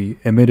energy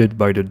emitted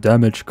by the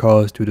damage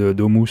caused to the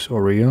Domus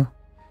Aurea,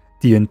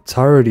 the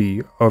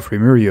entirety of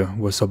Remuria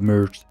was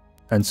submerged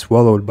and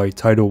swallowed by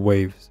tidal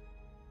waves.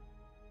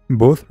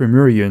 Both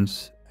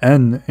Remurians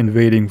and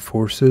invading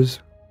forces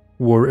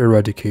were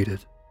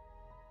eradicated.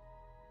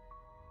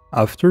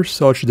 After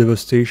such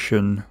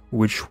devastation,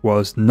 which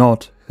was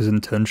not his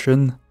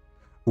intention,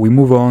 we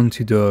move on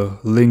to the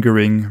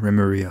lingering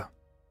Remuria.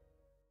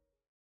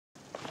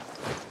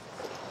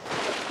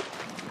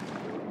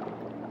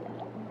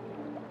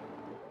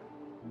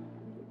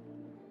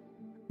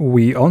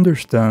 We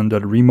understand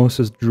that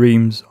Remus's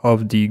dreams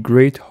of the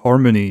great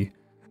harmony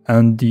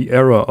and the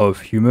era of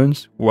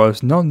humans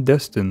was not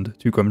destined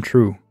to come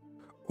true,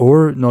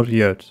 or not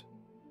yet,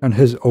 and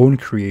his own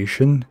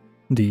creation,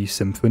 the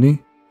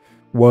Symphony,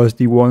 was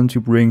the one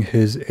to bring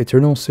his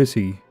eternal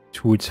city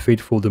to its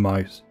fateful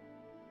demise.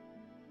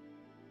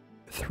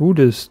 Through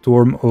this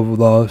storm of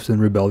loss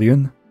and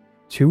rebellion,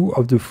 two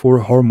of the four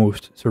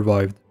Harmost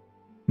survived,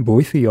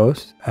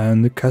 Boethius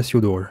and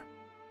Cassiodor.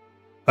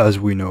 As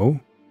we know,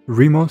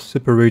 Remus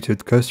separated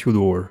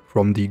Cassiodor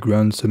from the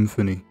Grand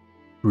Symphony,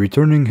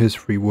 returning his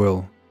free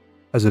will.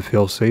 As a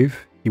failsafe,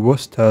 he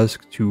was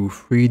tasked to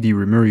free the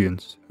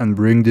Remurians and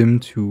bring them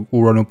to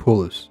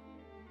Uranopolis,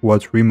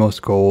 what Remus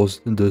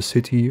calls the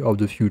City of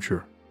the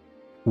Future,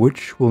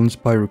 which will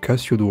inspire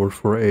Cassiodor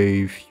for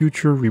a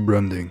future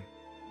rebranding.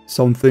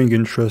 Something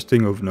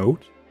interesting of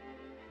note?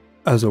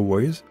 As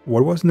always,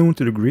 what was known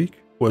to the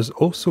Greek was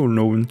also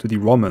known to the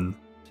Roman.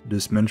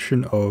 This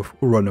mention of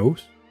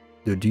Uranos,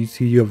 the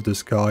deity of the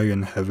sky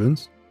and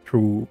heavens,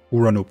 through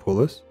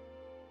Uranopolis,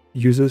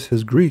 uses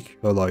his Greek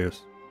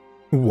alias.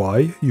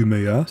 Why, you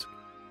may ask?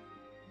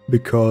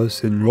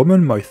 Because in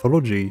Roman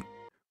mythology,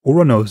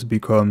 Uranos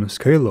becomes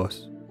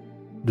Kalos,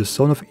 the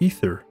son of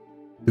Ether,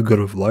 the god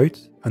of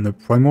light and a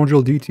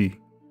primordial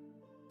deity,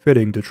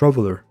 fitting the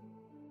traveler.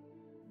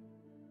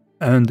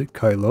 And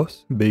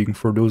Kailos being,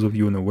 for those of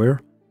you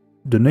unaware,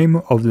 the name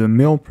of the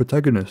male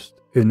protagonist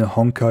in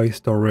Honkai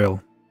Star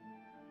Rail.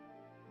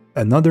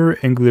 Another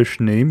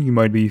English name you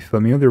might be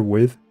familiar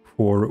with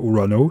for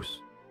Uranos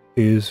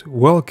is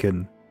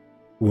Welkin,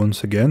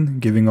 once again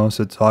giving us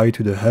a tie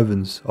to the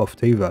heavens of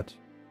Teyvat.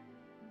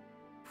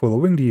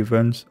 Following the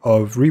events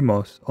of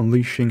Remus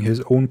unleashing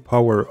his own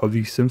power of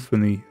the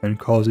Symphony and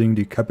causing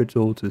the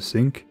capital to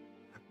sink,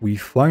 we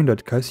find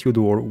that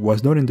Cassiodor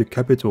was not in the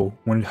capital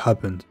when it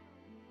happened.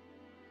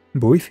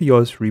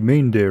 Boethius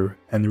remained there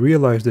and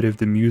realized that if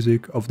the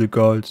music of the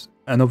gods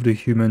and of the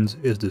humans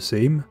is the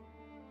same,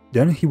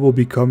 then he will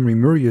become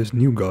Remuria's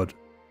new god.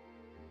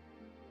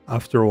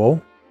 After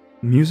all,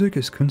 music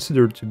is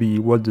considered to be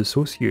what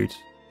dissociates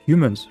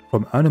humans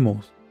from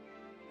animals.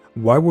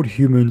 Why would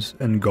humans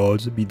and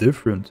gods be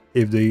different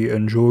if they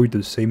enjoyed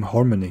the same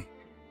harmony?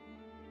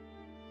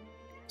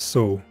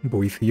 So,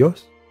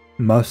 Boethius,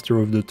 master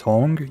of the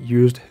tongue,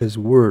 used his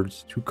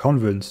words to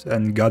convince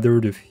and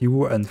gather the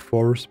few and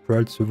far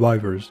spread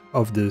survivors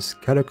of this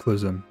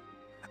cataclysm,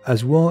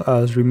 as well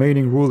as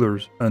remaining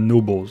rulers and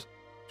nobles,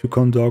 to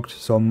conduct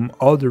some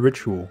odd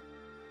ritual,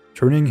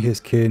 turning his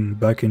kin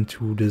back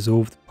into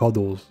dissolved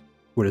puddles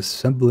with a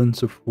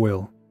semblance of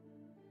will,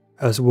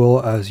 as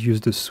well as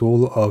use the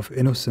soul of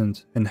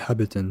innocent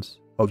inhabitants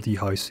of the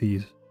high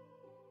seas.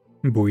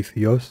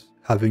 Boethius,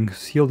 having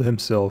sealed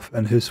himself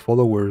and his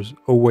followers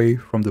away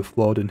from the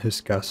flood in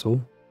his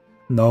castle,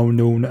 now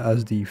known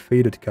as the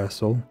Fated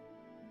Castle,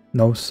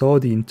 now saw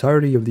the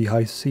entirety of the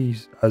high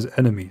seas as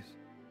enemies.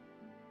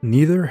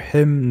 Neither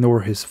him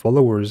nor his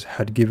followers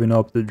had given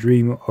up the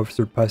dream of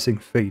surpassing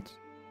fate,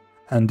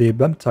 and they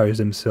baptized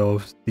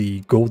themselves the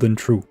Golden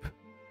Troop,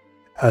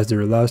 as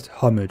their last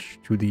homage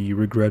to the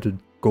regretted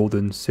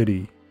Golden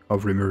City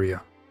of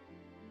Remuria.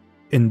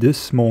 In this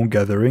small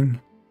gathering,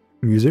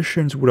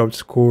 musicians without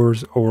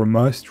scores or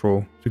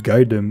maestro to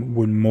guide them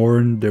would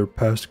mourn their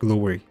past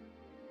glory,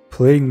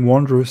 playing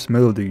wondrous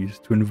melodies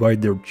to invite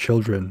their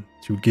children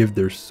to give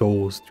their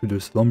souls to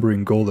the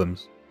slumbering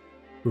golems,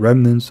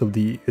 remnants of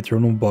the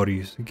eternal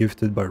bodies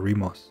gifted by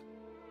Remus.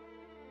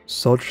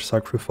 Such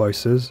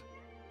sacrifices,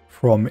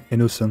 from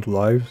innocent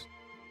lives,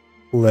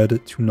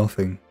 led to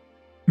nothing.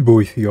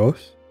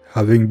 Boethius,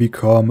 having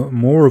become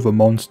more of a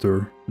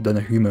monster than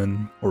a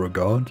human or a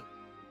god,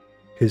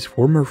 his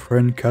former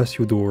friend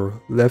Cassiodor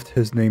left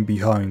his name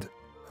behind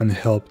and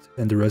helped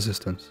in the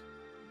resistance.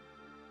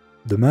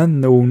 The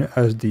man known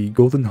as the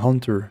Golden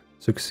Hunter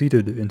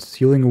succeeded in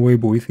sealing away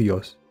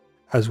Boethius,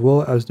 as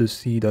well as the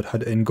sea that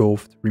had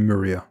engulfed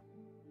Remuria.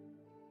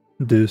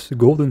 This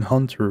Golden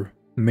Hunter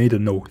made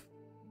an oath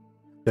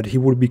that he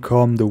would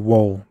become the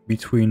wall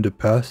between the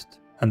past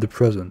and the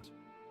present,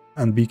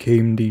 and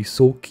became the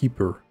sole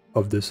keeper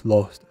of this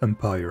lost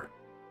empire.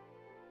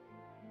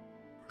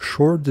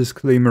 Short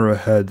disclaimer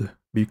ahead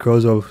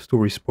because of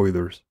story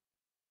spoilers.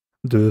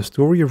 The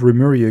story of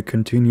Remuria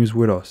continues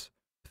with us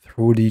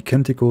through the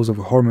Canticles of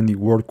Harmony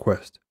world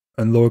quest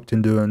unlocked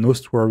in the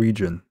Nostra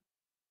region.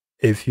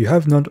 If you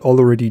have not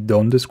already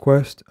done this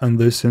quest and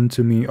listened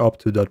to me up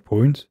to that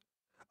point,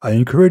 I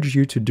encourage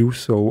you to do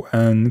so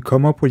and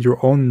come up with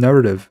your own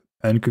narrative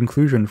and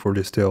conclusion for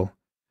this tale,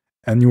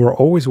 and you are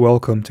always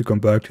welcome to come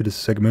back to this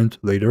segment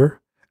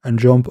later and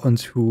jump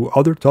onto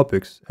other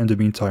topics in the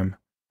meantime,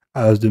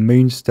 as the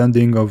main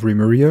standing of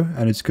Remuria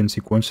and its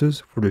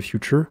consequences for the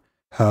future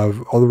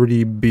have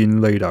already been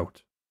laid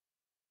out.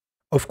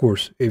 Of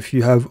course, if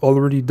you have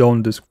already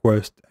done this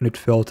quest and it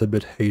felt a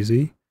bit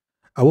hazy,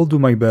 I will do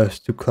my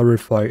best to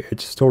clarify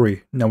its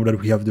story now that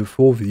we have the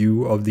full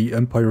view of the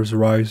Empire's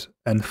rise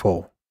and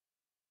fall.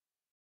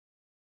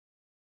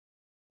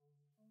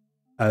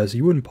 As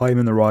you and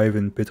Paimon arrive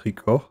in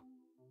Petrichor,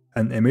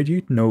 An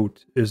immediate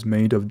note is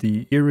made of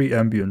the eerie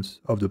ambience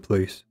of the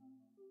place.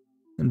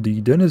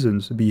 The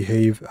denizens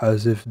behave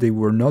as if they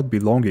were not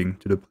belonging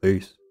to the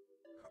place,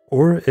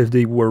 or if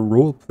they were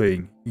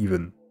role-playing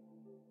even.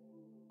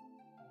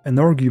 An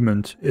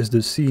argument is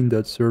the scene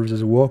that serves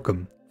as a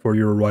welcome for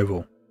your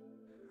arrival,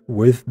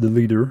 with the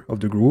leader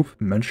of the group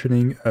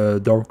mentioning a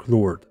Dark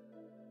Lord.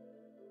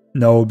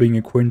 Now being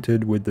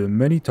acquainted with the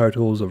many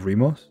titles of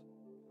Remus,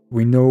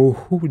 we know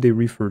who they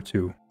refer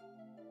to.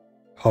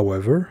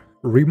 However,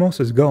 Remus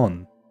is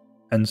gone,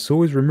 and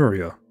so is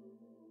Remuria,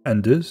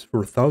 and this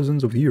for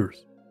thousands of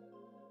years.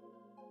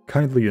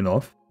 Kindly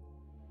enough,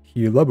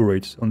 he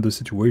elaborates on the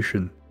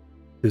situation,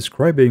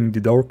 describing the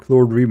Dark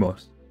Lord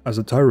Remus as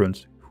a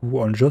tyrant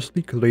who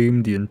unjustly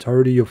claimed the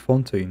entirety of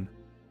Fontaine,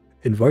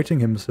 inviting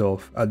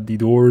himself at the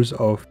doors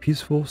of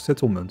peaceful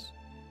settlements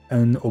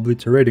and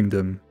obliterating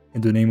them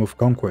in the name of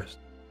conquest,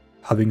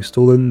 having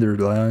stolen their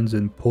lands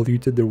and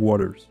polluted their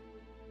waters.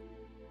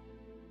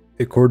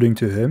 According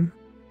to him,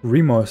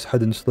 Remus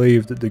had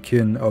enslaved the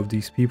kin of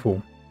these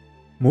people,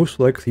 most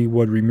likely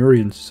what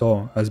Remurians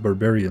saw as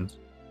barbarians,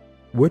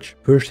 which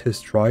pushed his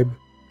tribe,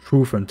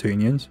 true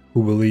Fontainians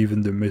who believe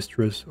in the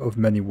mistress of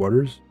many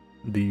waters,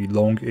 the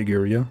Long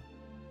Egeria,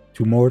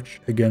 to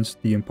march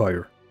against the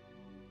Empire.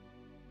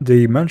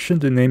 They mentioned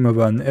the name of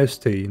an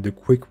Este the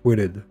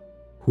Quick-Witted,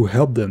 who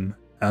helped them,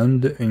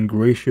 and in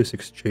gracious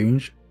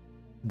exchange,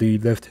 they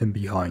left him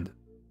behind.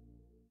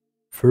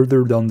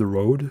 Further down the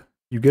road,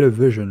 you get a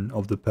vision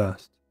of the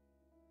past,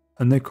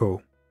 an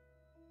echo.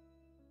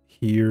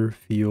 Hear,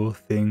 feel,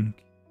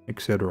 think,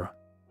 etc.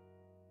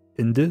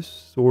 In this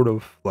sort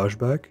of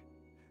flashback,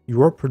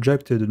 you are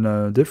projected in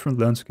a different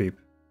landscape,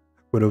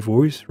 with a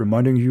voice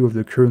reminding you of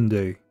the current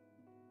day.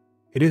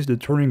 It is the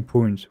turning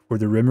point for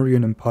the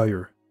Remurian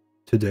Empire.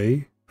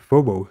 Today,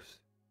 Phobos,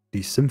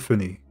 the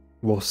Symphony,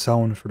 will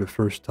sound for the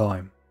first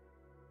time.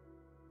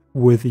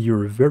 With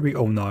your very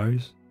own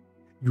eyes,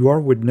 you are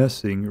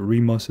witnessing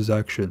Remus's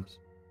actions,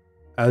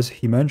 as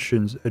he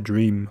mentions a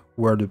dream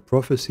where the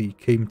prophecy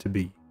came to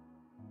be.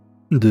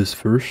 This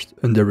first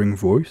endearing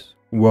voice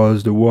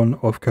was the one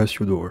of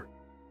Cassiodor.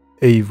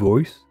 A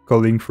voice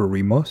calling for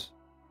Remus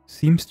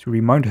seems to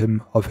remind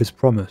him of his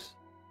promise,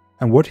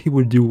 and what he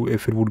would do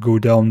if it would go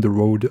down the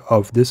road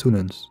of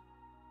dissonance.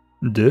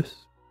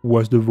 This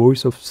was the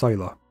voice of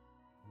Scylla.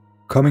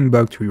 Coming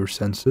back to your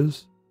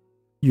senses,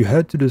 you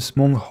head to the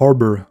small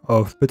harbor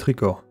of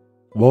Petrica,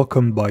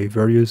 welcomed by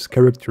various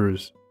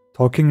characters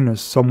talking in a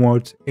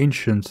somewhat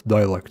ancient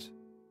dialect.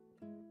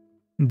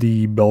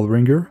 The bell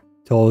ringer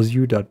tells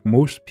you that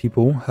most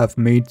people have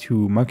made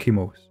to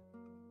Makimos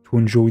to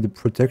enjoy the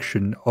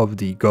protection of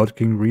the god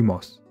king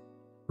Remus,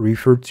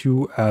 referred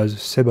to as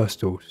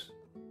Sebastos,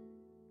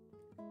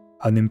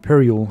 an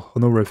imperial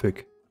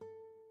honorific.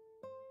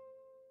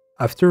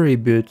 After a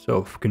bit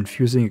of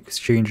confusing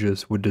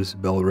exchanges with this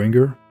bell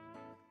ringer,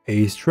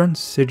 a strange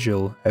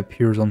sigil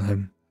appears on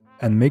him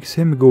and makes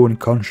him go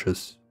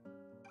unconscious.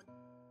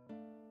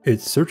 It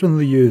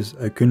certainly is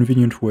a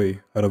convenient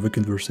way out of a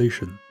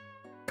conversation,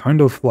 kind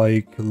of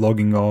like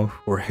logging off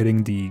or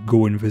hitting the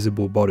go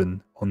invisible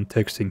button on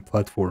texting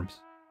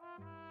platforms.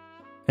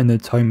 In a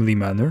timely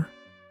manner,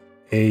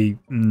 a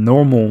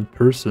normal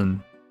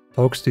person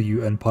talks to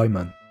you in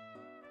Paimon,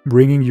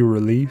 bringing you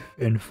relief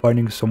in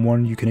finding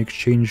someone you can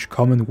exchange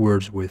common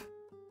words with.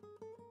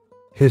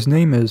 His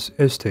name is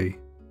Este,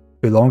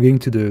 belonging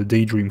to the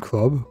Daydream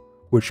Club,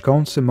 which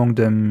counts among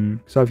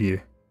them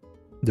Xavier,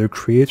 the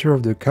creator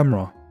of the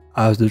camera.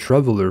 As the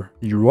traveler,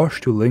 you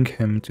rush to link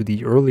him to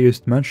the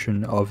earliest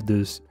mention of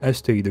this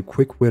Este the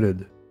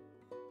Quick-Witted,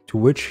 to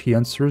which he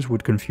answers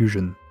with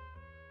confusion.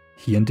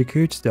 He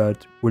indicates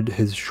that with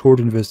his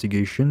short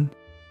investigation,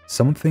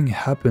 something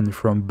happened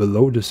from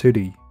below the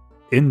city,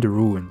 in the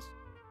ruins.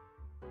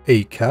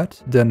 A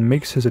cat then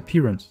makes his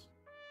appearance.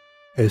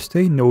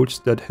 Este notes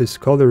that his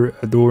collar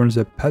adorns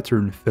a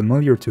pattern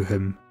familiar to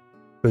him,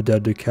 but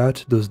that the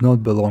cat does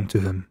not belong to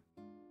him.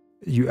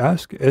 You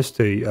ask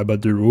Este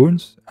about the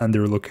ruins and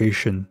their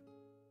location,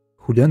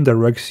 who then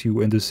directs you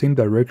in the same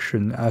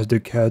direction as the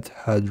cat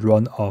had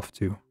run off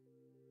to.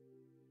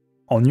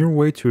 On your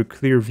way to a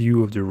clear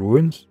view of the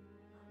ruins,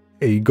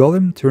 a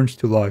golem turns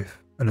to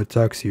life and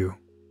attacks you.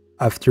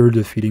 After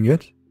defeating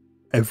it,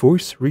 a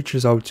voice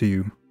reaches out to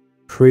you,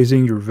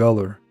 praising your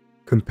valor,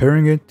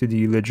 comparing it to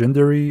the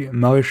legendary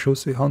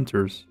Maréchaussée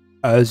hunters.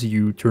 As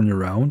you turn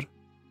around,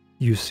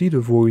 you see the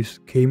voice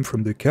came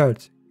from the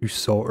cat you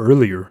saw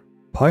earlier.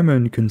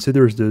 Paimon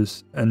considers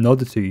this an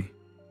oddity,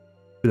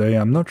 but I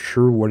am not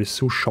sure what is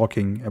so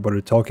shocking about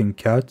a talking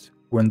cat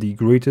when the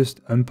greatest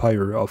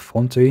empire of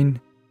Fontaine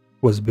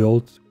was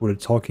built with a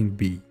talking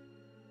bee.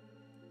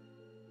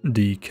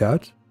 The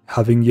cat,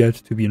 having yet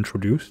to be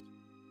introduced,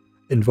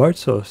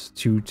 invites us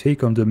to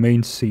take on the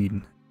main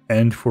scene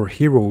and for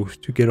heroes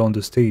to get on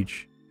the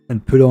stage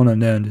and put on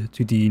an end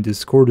to the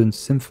discordant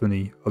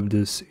symphony of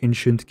this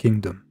ancient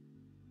kingdom.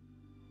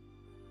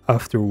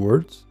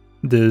 Afterwards,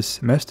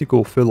 this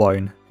mystical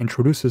feline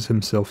introduces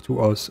himself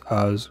to us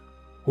as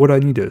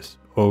Oranides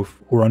of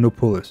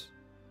Oranopolis.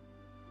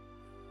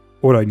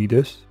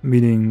 Oranides,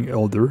 meaning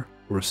elder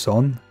or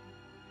son,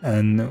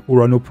 and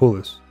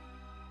Uranopolis,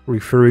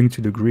 referring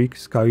to the Greek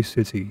sky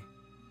city,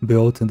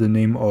 built in the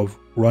name of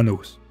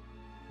Uranos,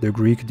 the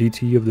Greek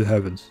deity of the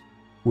heavens,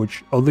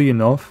 which oddly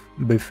enough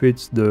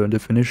befits the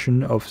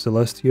definition of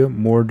Celestia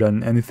more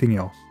than anything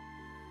else.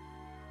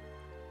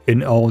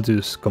 In all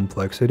this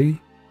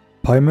complexity,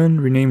 Paimon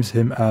renames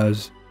him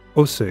as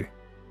Ose.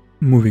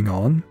 Moving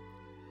on,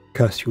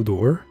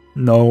 Cassiodor,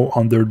 now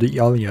under the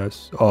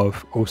alias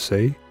of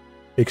Ose,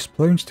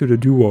 explains to the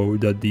duo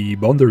that the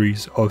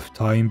boundaries of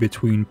time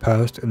between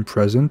past and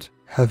present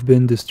have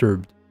been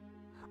disturbed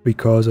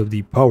because of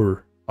the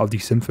power of the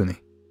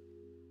Symphony,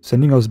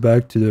 sending us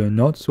back to the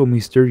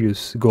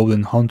not-so-mysterious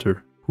Golden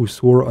Hunter who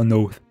swore an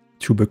oath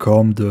to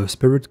become the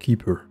spirit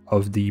keeper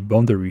of the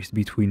boundaries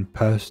between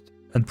past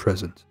and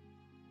present.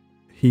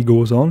 He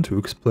goes on to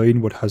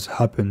explain what has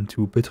happened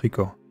to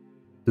Petrica,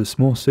 the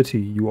small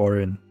city you are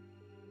in.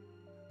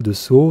 The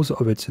souls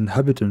of its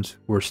inhabitants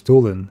were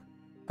stolen,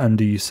 and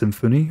the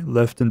Symphony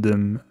left in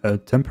them a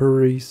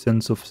temporary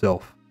sense of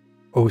self.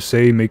 Ose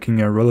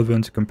making a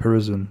relevant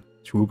comparison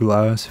to a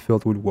glass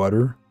filled with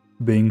water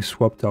being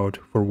swapped out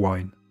for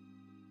wine.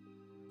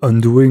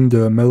 Undoing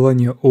the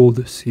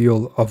millennia-old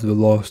seal of the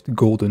lost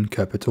Golden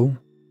Capital,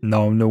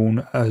 now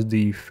known as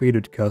the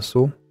Faded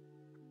Castle,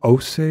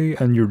 Ose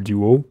and your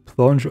duo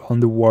plunge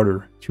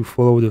underwater to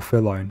follow the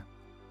feline,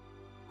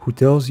 who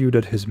tells you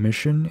that his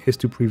mission is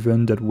to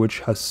prevent that which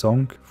has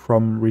sunk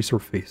from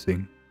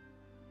resurfacing.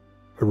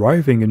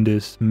 Arriving in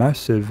this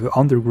massive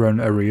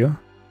underground area,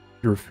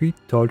 your feet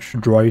touch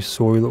dry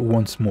soil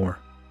once more.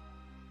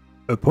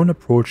 Upon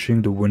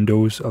approaching the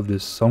windows of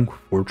this sunk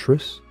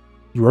fortress,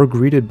 you are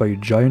greeted by a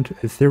giant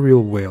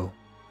ethereal whale.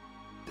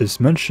 This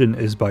mention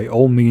is by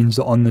all means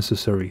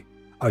unnecessary.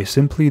 I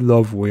simply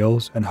love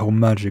whales and how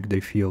magic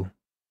they feel.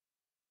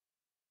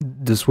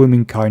 The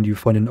swimming kind you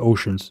find in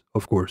oceans,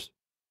 of course.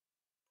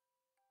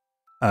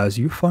 As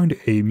you find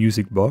a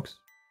music box,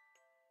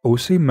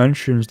 Ose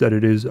mentions that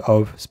it is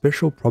of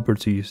special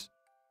properties,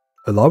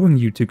 allowing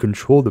you to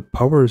control the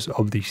powers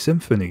of the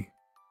Symphony,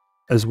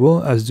 as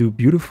well as do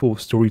beautiful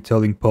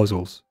storytelling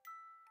puzzles.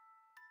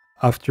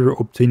 After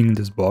obtaining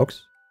this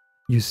box,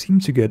 you seem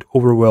to get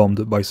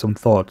overwhelmed by some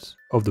thoughts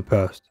of the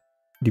past,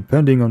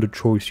 depending on the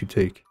choice you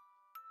take.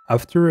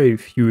 After a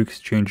few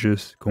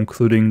exchanges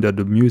concluding that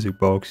the music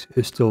box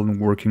is still in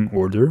working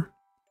order,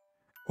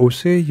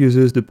 Ose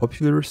uses the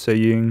popular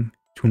saying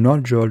to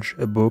not judge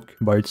a book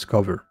by its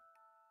cover,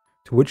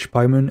 to which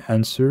Paimon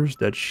answers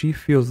that she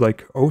feels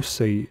like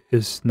Ose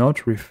is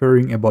not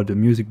referring about the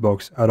music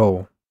box at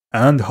all.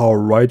 And how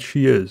right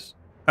she is,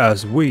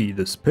 as we,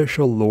 the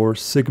special lore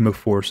Sigma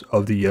Force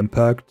of the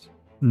Impact,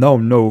 now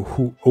know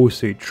who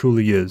Ose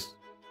truly is.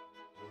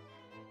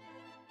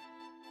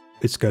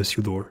 It's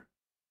Cassiodor.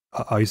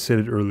 I said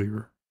it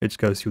earlier, it's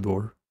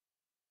Cassiodor.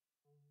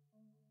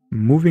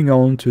 Moving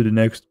on to the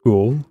next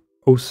goal,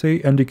 Ose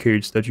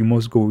indicates that you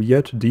must go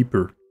yet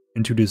deeper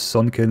into this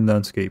sunken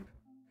landscape,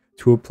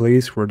 to a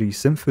place where the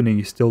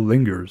Symphony still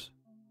lingers.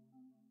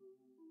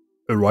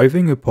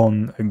 Arriving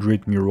upon a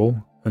great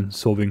mural and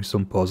solving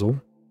some puzzle,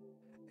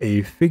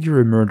 a figure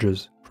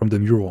emerges from the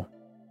mural,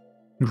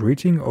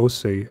 greeting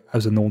Ose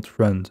as an old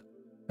friend,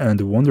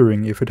 and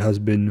wondering if it has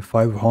been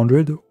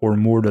 500 or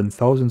more than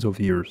thousands of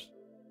years.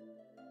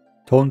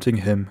 Taunting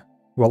him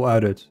while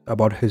at it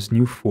about his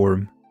new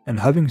form and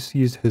having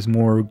seized his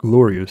more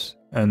glorious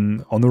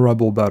and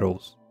honorable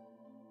battles.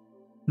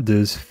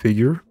 This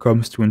figure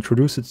comes to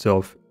introduce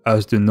itself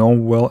as the now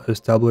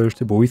well-established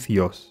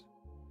Boethios,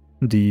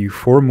 the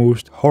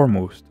foremost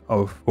Harmost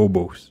of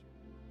Phobos,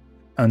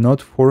 and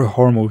not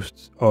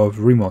foreharmost of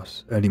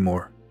Remus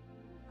anymore.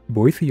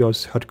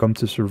 Boethios had come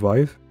to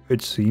survive,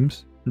 it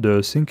seems,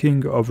 the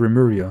sinking of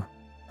Remuria,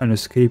 and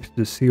escaped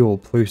the seal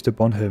placed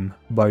upon him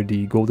by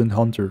the Golden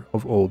Hunter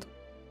of old.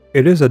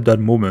 It is at that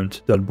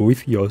moment that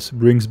Boethios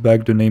brings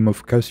back the name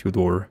of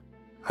Cassiodor,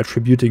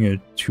 attributing it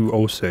to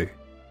Ose.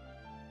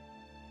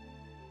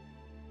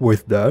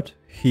 With that,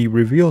 he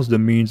reveals the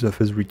means of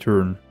his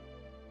return.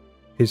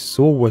 His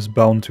soul was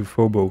bound to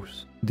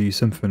Phobos, the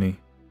Symphony.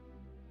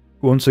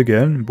 Once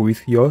again,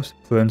 Boethios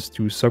plans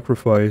to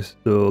sacrifice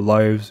the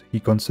lives he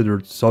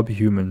considered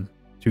subhuman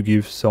to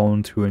give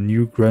sound to a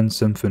new grand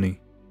symphony,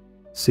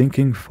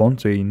 sinking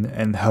Fontaine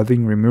and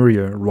having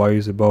Remuria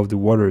rise above the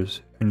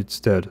waters in its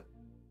stead.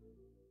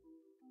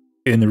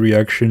 In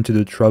reaction to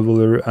the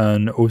Traveler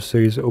and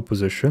Ose's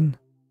opposition,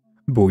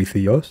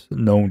 Boethios,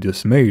 now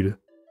dismayed,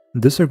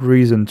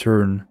 disagrees in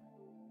turn,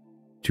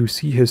 to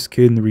see his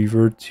skin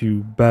revert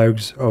to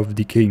bags of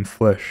decaying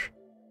flesh,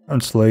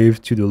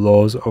 enslaved to the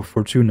laws of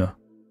Fortuna,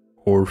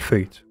 or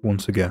fate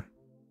once again.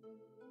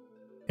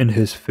 In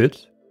his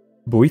fit,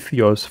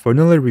 Boethios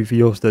finally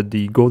reveals that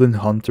the Golden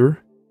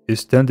Hunter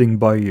is standing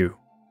by you,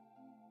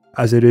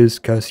 as it is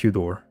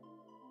Cassiodor.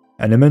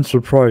 An immense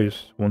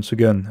surprise, once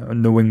again,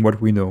 knowing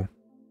what we know.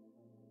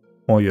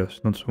 Oh yes,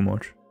 not so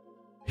much.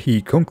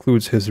 He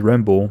concludes his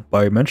ramble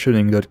by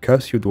mentioning that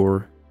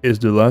Cassiodor is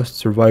the last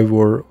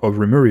survivor of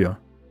Remuria,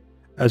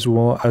 as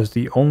well as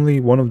the only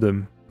one of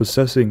them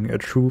possessing a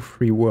true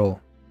free will.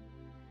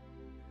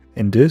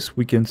 In this,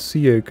 we can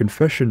see a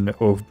confession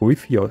of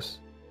Boethius,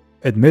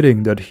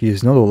 admitting that he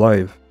is not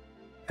alive,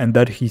 and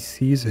that he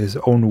sees his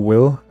own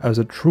will as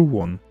a true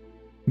one,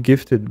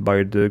 gifted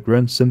by the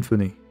Grand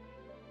Symphony.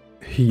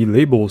 He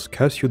labels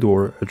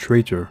Cassiodor a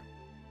traitor,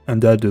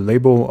 and that the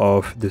label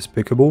of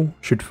despicable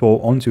should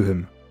fall onto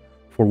him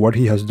for what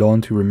he has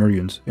done to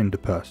Remurians in the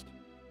past.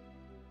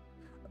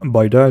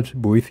 By that,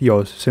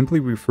 Boethius simply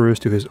refers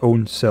to his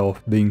own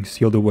self being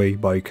sealed away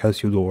by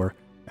Cassiodor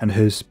and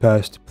his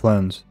past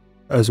plans,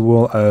 as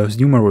well as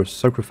numerous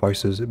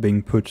sacrifices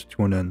being put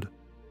to an end.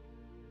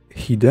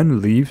 He then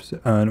leaves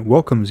and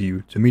welcomes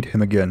you to meet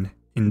him again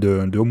in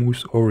the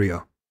Domus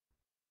Aurea.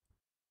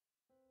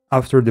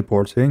 After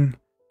departing,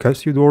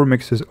 Cassiodor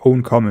makes his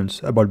own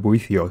comments about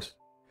Boethius,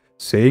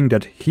 saying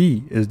that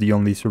he is the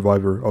only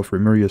survivor of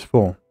Remuria's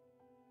fall.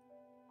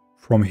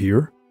 From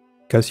here,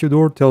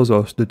 Cassiodor tells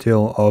us the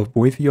tale of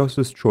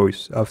Boethius'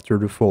 choice after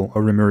the fall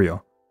of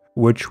Remuria,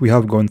 which we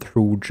have gone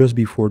through just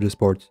before this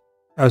part,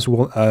 as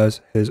well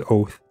as his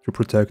oath to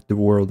protect the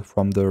world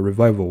from the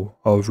revival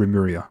of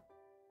Remuria.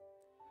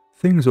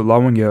 Things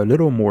allowing a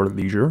little more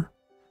leisure,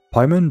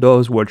 Paimon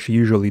does what she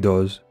usually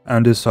does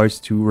and decides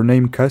to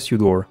rename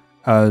Cassiodor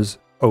as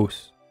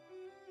Os,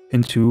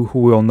 into who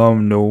we'll now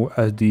know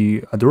as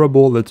the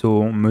adorable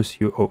little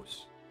Monsieur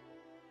Os,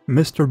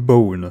 Mr.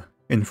 Bone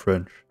in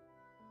French.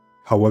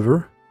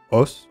 However,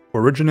 Os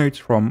originates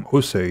from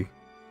Ose,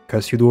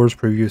 Cassiodor's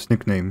previous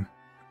nickname,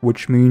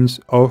 which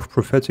means of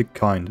prophetic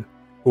kind,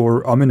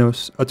 or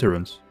ominous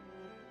utterance.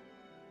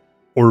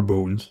 Or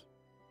bones.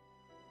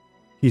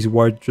 He's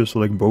white just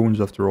like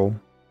bones after all.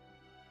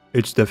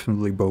 It's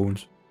definitely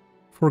bones.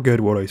 Forget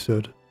what I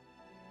said.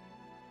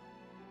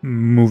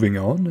 Moving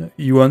on,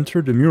 you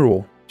enter the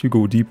mural to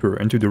go deeper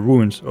into the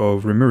ruins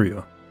of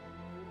Remuria.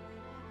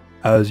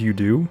 As you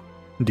do,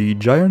 the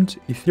giant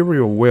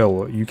ethereal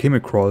whale you came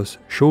across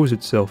shows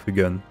itself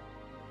again,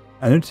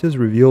 and it is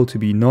revealed to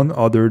be none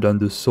other than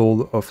the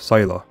soul of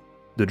Scylla,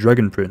 the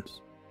Dragon Prince,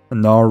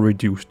 now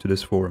reduced to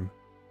this form.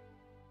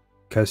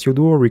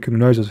 Cassiodor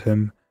recognizes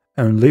him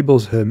and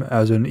labels him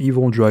as an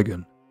evil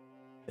dragon.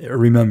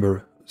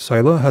 Remember,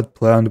 Scylla had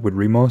planned with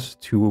Remus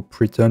to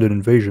pretend an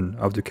invasion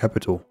of the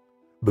capital,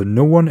 but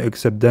no one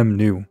except them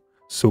knew,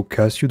 so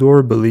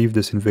Cassiodor believed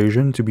this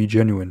invasion to be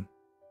genuine.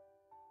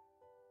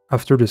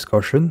 After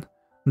discussion,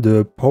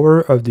 the power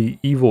of the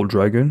evil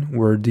dragon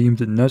were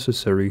deemed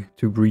necessary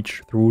to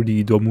breach through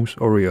the Domus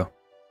Aurea,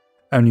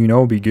 and you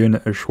now begin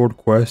a short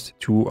quest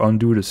to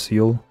undo the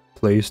seal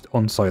placed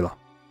on Scylla.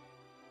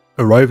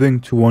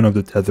 Arriving to one of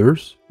the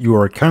tethers, you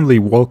are kindly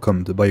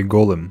welcomed by a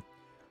golem,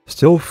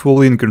 still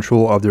fully in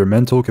control of their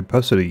mental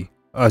capacity,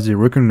 as they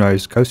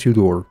recognize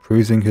Cassiodor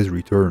praising his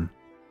return.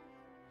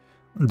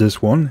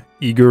 This one,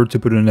 eager to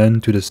put an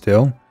end to this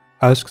tale,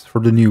 asks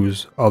for the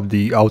news of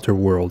the outer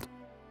world.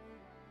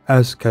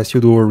 As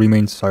Cassiodor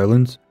remains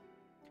silent,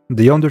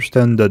 they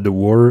understand that the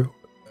war,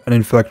 and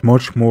in fact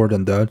much more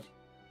than that,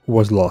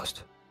 was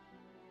lost.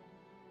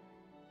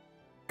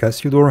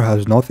 Cassiodor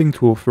has nothing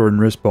to offer in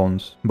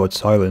response but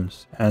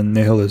silence and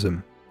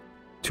nihilism,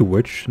 to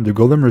which the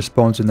golem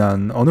responds in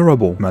an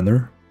honorable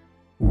manner.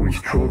 We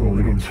struggled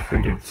against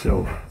fate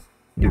itself.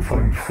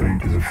 Defying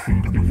fate is a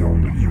feat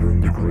beyond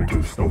even the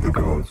greatest of the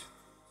gods.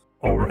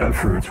 Our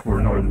efforts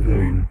were not in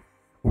vain.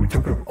 We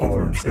took up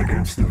arms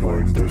against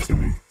divine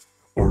destiny.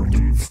 Our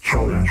deeds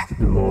challenged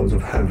the laws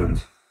of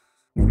heavens.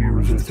 We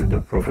resisted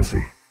that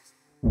prophecy.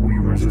 We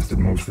resisted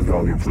most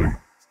valiantly.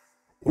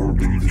 Our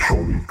deeds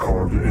shall be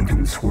carved into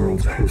this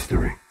world's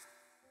history.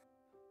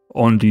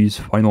 On these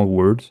final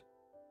words,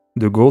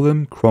 the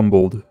golem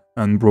crumbled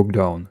and broke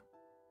down,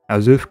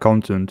 as if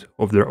content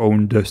of their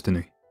own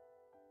destiny.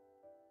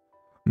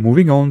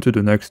 Moving on to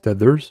the next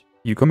tethers,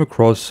 you come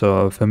across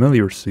a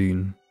familiar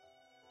scene.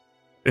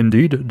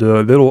 Indeed,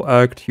 the little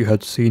act you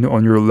had seen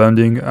on your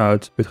landing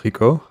at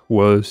Petrica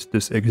was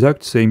this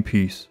exact same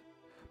piece,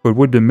 but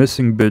with the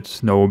missing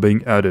bits now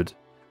being added,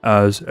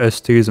 as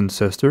Este's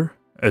ancestor,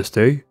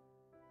 Este,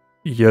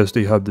 yes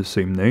they have the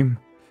same name,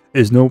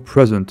 is now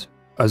present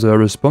as a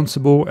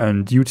responsible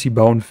and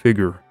duty-bound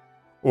figure,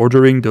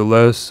 ordering the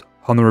less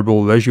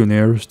honorable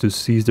legionnaires to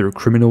cease their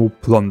criminal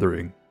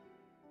plundering.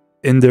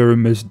 In their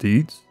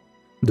misdeeds,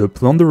 the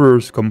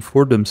plunderers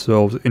comfort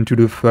themselves into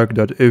the fact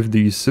that if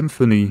the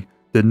Symphony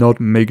did not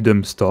make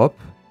them stop,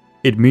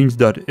 it means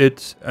that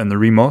it and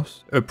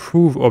Remus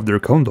approve of their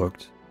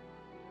conduct,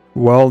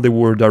 while they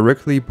were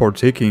directly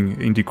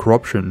partaking in the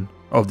corruption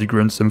of the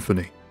Grand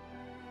Symphony.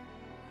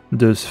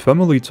 This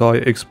family tie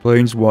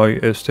explains why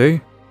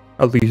Este,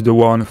 at least the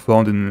one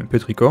found in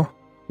Petrica,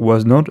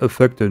 was not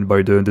affected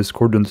by the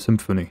discordant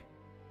symphony.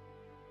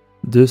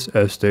 This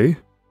Este,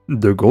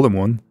 the golem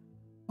one,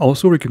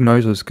 also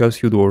recognizes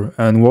Cassiodor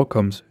and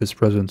welcomes his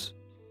presence.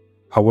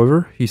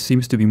 However, he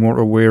seems to be more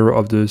aware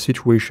of the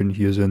situation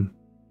he is in,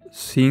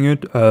 seeing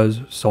it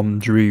as some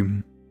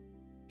dream.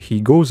 He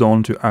goes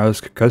on to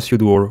ask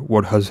Cassiodor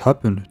what has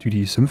happened to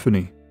the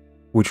symphony,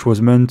 which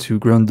was meant to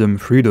grant them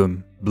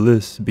freedom,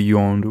 bliss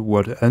beyond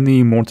what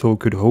any mortal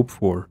could hope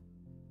for,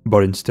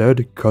 but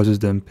instead causes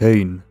them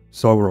pain,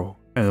 sorrow,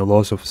 and a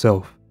loss of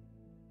self.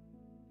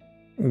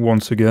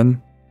 Once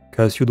again,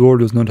 Cassiodor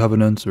does not have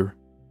an answer,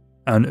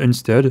 and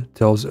instead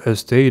tells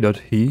Estée that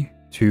he,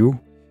 too,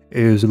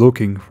 is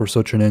looking for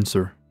such an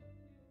answer.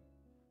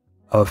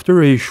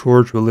 After a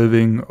short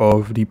reliving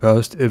of the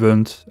past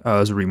event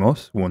as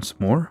Remus once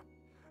more,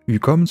 you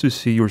come to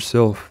see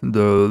yourself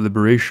the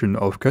liberation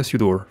of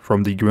Cassiodor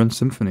from the Grand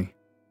Symphony,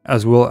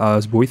 as well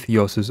as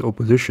Boethios'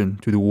 opposition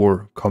to the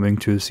war coming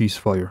to a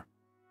ceasefire.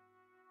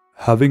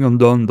 Having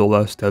undone the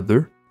last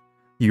tether,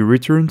 you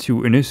return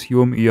to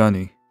Initium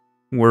Iani,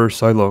 where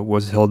Scylla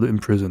was held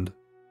imprisoned.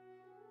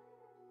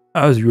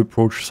 As you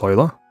approach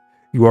Scylla,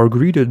 you are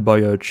greeted by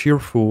a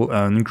cheerful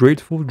and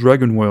grateful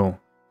dragon whale,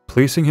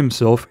 placing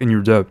himself in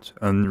your debt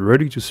and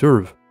ready to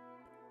serve.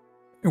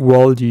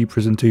 While the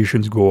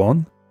presentations go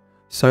on,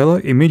 Scylla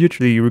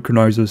immediately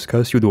recognizes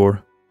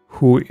Cassiodor,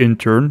 who in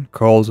turn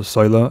calls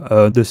Scylla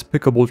a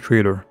despicable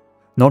traitor,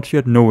 not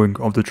yet knowing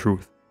of the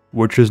truth,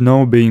 which is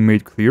now being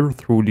made clear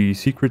through the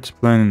secret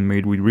plan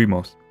made with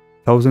Remus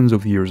thousands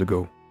of years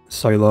ago.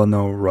 Scylla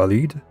now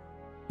rallied,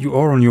 you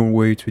are on your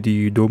way to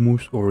the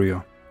Domus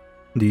Aurea,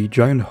 the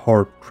giant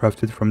harp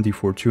crafted from the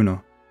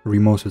Fortuna,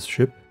 Remus'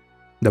 ship,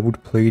 that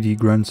would play the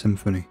Grand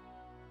Symphony.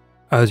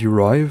 As you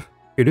arrive,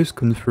 it is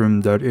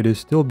confirmed that it is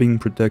still being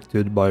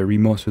protected by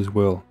Remus as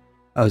well,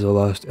 as a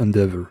last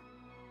endeavor.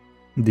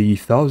 The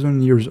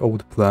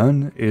 1,000-years-old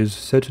plan is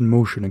set in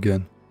motion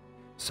again.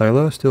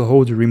 Scylla still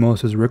holds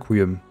Remus'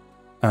 requiem,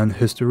 and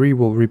history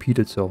will repeat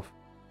itself.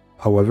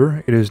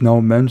 However, it is now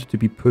meant to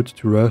be put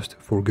to rest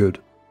for good.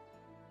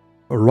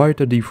 Right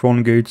at the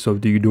front gates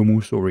of the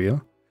Domus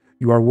Aurea,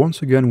 you are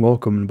once again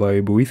welcomed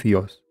by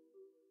Boethios.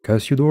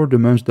 Cassiodor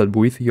demands that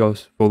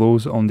Boethios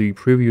follows on the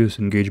previous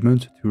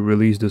engagement to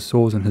release the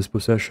souls in his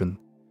possession,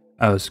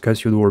 as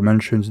Cassiodor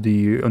mentions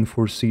the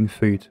unforeseen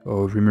fate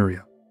of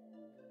Remuria.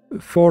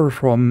 Far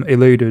from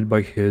elated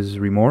by his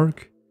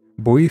remark,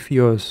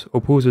 Boethios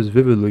opposes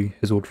vividly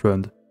his old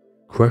friend,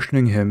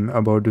 questioning him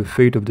about the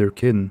fate of their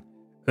kin,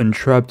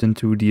 entrapped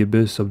into the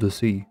abyss of the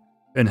sea,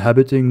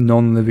 inhabiting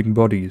non-living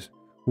bodies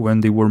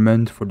when they were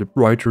meant for the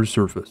brighter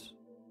surface.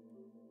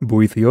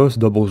 Boethios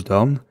doubles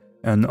down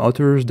and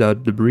utters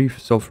that the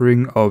brief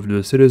suffering of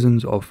the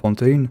citizens of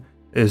Fontaine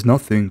is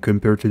nothing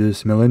compared to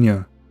this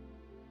millennia,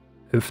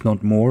 if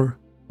not more,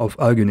 of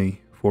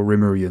agony for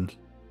Remurians.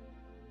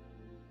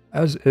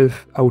 As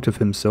if out of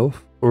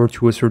himself, or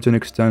to a certain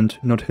extent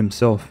not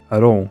himself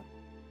at all,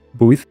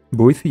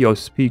 Boethios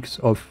speaks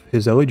of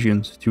his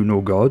allegiance to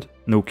no god,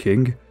 no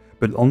king,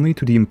 but only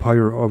to the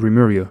empire of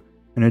Remuria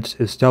and its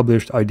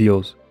established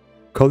ideals,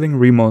 calling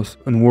Remus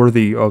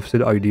unworthy of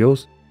said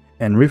ideals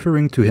and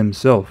referring to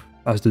himself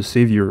as the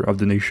savior of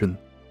the nation,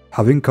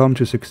 having come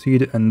to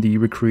succeed in the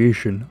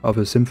recreation of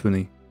a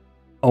symphony,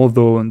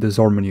 although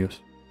disharmonious.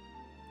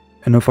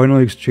 In a final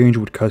exchange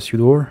with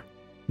Cassiodor,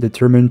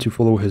 determined to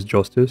follow his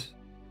justice,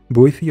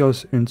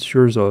 Boethios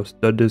assures us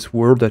that this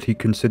world that he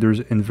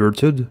considers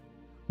inverted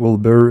will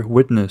bear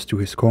witness to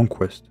his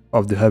conquest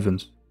of the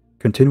heavens,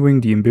 continuing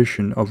the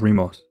ambition of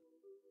Remus.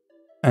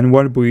 And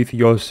what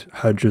Boethios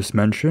had just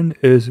mentioned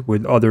is,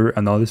 with other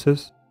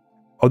analysis,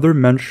 other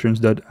mentions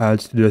that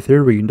adds to the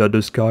theory that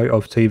the sky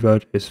of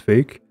Teyvat is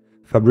fake,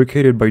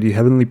 fabricated by the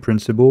heavenly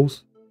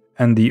principles,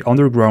 and the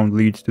underground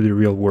leads to the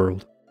real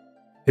world.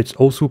 It's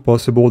also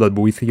possible that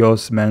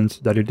Boethios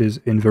meant that it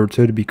is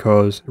inverted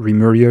because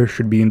Remuria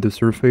should be in the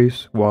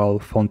surface while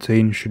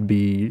Fontaine should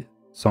be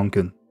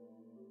sunken.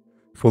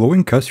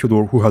 Following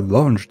Cassiodor, who had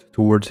launched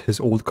towards his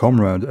old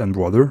comrade and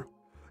brother,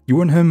 you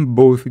and him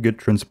both get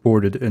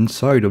transported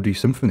inside of the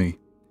symphony,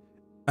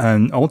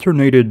 an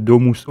alternated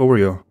Domus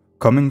Aurea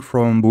coming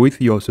from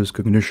Boethios'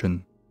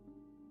 cognition.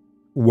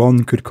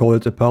 One could call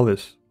it a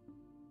palace.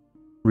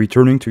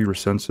 Returning to your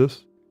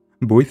senses,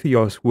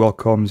 Boethios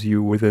welcomes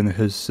you within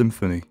his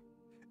symphony,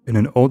 in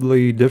an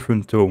oddly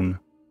different tone,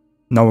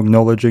 now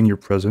acknowledging your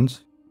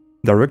presence,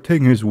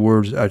 directing his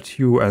words at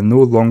you and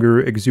no longer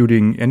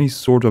exuding any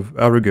sort of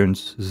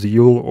arrogance,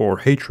 zeal, or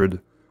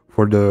hatred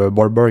for the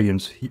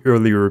barbarians he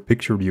earlier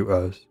pictured you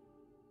as.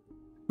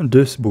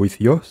 This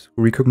Boethios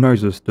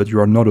recognizes that you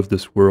are not of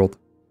this world,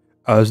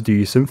 as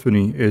the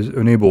symphony is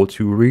unable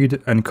to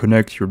read and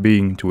connect your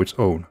being to its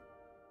own.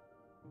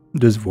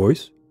 This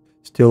voice,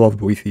 still of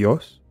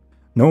Boethios,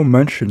 now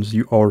mentions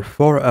you are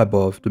far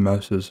above the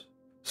masses,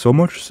 so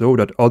much so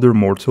that other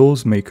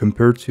mortals may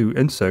compare to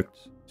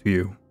insects to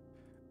you.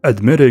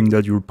 Admitting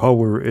that your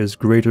power is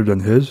greater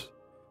than his,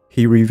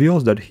 he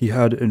reveals that he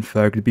had in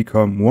fact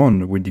become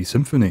one with the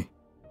symphony,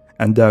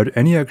 and that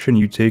any action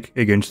you take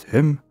against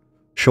him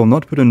shall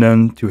not put an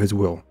end to his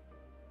will.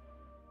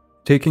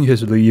 Taking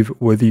his leave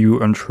with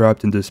you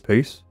entrapped in this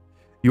space,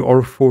 you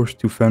are forced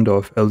to fend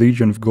off a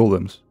legion of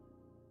golems.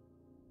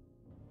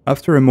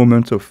 After a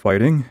moment of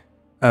fighting,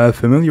 a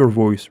familiar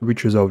voice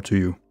reaches out to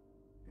you,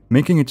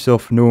 making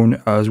itself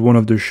known as one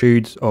of the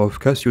shades of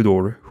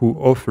Cassiodor, who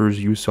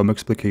offers you some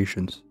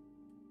explications.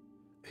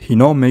 He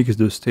now makes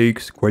the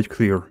stakes quite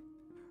clear.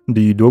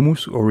 The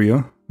Domus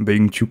Aurea,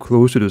 being too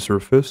close to the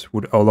surface,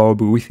 would allow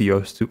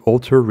Boethios to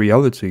alter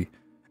reality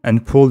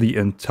and pull the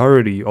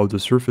entirety of the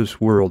surface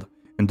world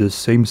in the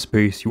same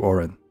space you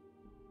are in.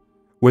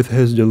 With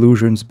his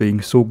delusions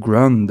being so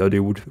grand that they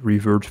would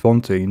revert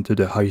Fontaine to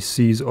the high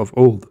seas of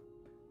old,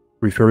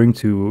 referring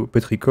to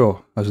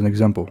Petrichor as an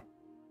example,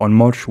 on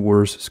much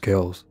worse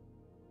scales.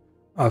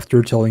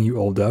 After telling you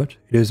all that,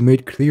 it is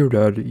made clear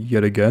that,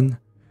 yet again,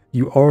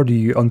 you are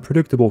the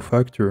unpredictable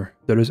factor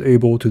that is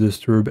able to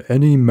disturb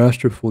any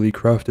masterfully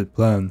crafted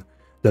plan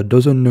that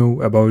doesn't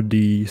know about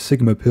the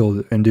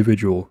sigma-pilled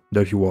individual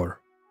that you are.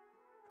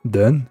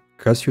 Then,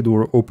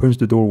 Cassiodor opens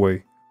the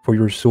doorway for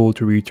your soul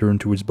to return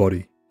to its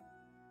body.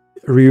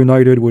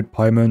 Reunited with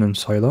Paimon and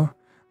Scylla,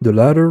 the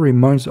latter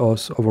reminds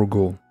us of our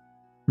goal,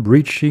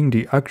 breaching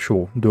the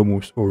actual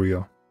Domus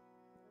Aurea.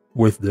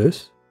 With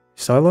this,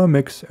 Scylla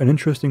makes an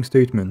interesting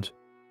statement,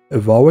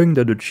 avowing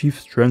that the chief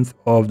strength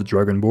of the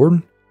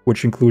Dragonborn,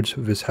 which includes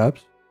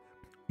Vishaps,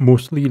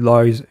 mostly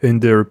lies in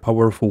their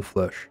powerful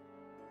flesh.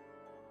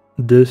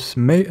 This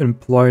may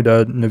imply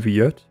that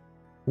Neviet,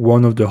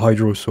 one of the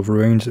Hydro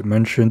Sovereigns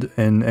mentioned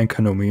in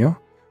Enkanomia,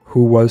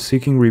 who was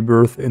seeking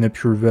rebirth in a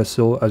pure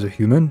vessel as a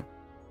human,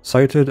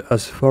 cited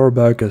as far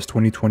back as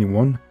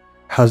 2021,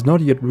 has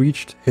not yet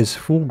reached his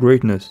full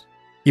greatness,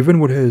 even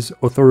with his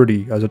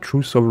authority as a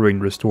true sovereign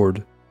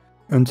restored,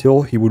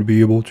 until he would be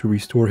able to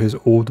restore his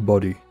old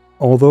body.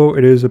 Although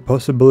it is a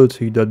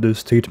possibility that this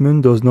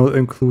statement does not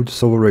include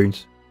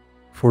sovereigns,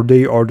 for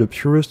they are the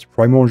purest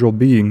primordial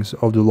beings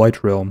of the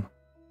Light Realm,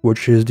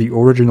 which is the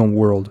original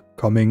world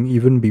coming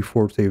even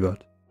before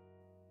Tevat.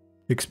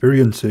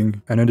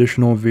 Experiencing an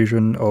additional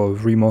vision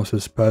of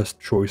Remus's past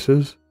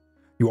choices,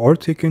 you are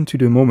taken to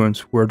the moment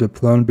where the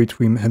plan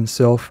between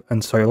himself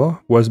and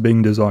Scylla was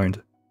being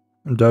designed,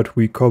 that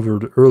we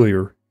covered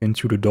earlier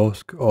into the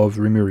dusk of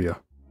Remuria.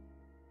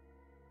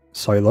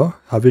 Scylla,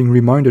 having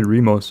reminded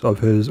Remus of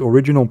his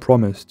original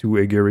promise to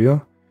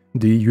Egeria,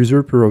 the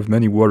usurper of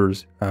many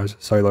waters as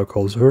Scylla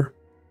calls her,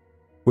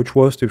 which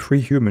was to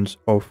free humans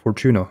of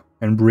Fortuna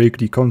and break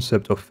the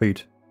concept of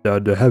fate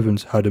that the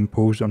heavens had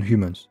imposed on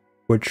humans,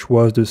 which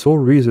was the sole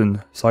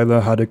reason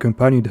Scylla had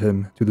accompanied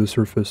him to the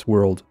surface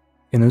world.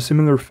 In a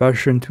similar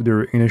fashion to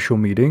their initial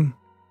meeting,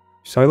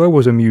 Scylla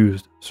was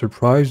amused,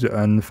 surprised,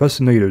 and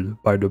fascinated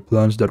by the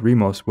plans that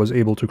Remus was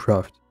able to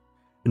craft,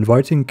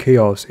 inviting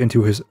chaos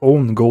into his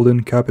own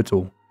golden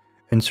capital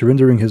and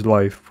surrendering his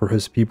life for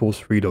his people's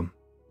freedom.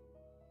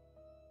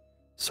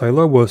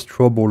 Scylla was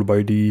troubled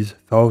by these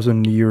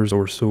 1,000 years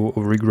or so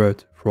of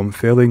regret from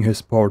failing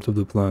his part of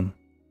the plan,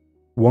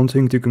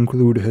 wanting to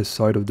conclude his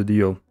side of the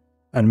deal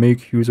and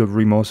make use of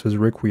Remus's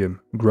requiem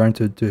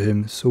granted to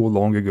him so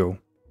long ago,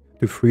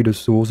 to free the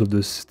souls of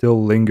the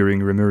still lingering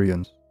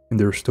Remurians in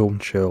their stone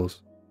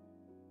shells.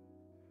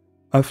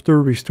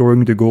 After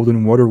restoring the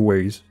golden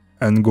waterways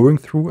and going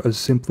through a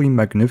simply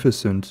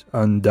magnificent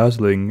and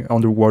dazzling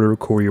underwater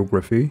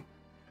choreography,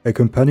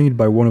 accompanied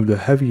by one of the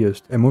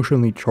heaviest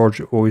emotionally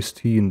charged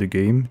OST in the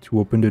game to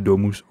open the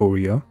Domus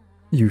Aurea,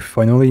 you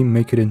finally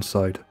make it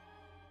inside.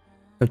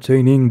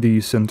 Attaining the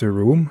center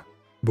room,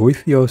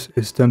 Boethius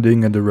is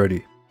standing at the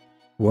ready,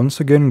 once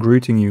again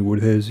greeting you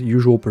with his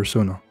usual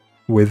persona,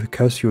 with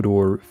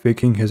Cassiodor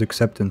faking his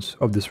acceptance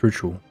of this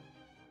ritual.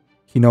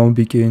 He now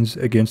begins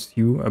against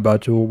you a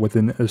battle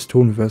within a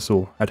stone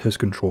vessel at his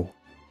control.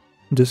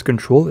 This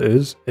control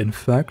is, in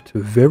fact,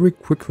 very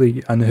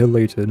quickly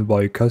annihilated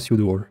by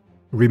Cassiodor,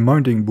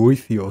 reminding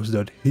Boethius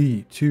that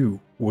he, too,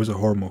 was a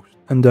Harmos,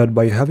 and that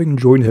by having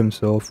joined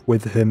himself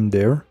with him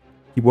there,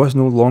 he was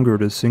no longer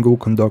the single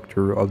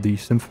conductor of the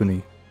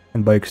Symphony,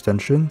 and by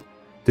extension,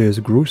 this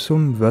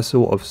gruesome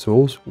vessel of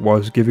souls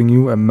was giving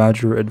you a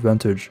major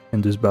advantage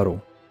in this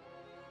battle.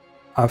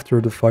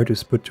 After the fight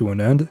is put to an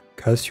end,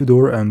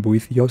 Cassiodor and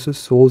Boethius'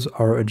 souls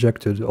are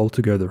ejected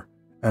altogether,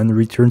 and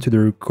return to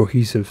their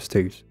cohesive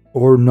state.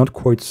 Or not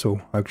quite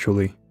so,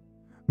 actually.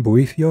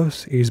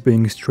 Boethius is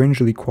being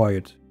strangely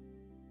quiet,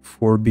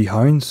 for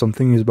behind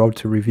something is about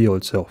to reveal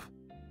itself.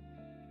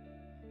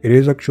 It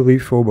is actually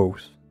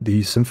Phobos,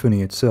 the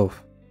Symphony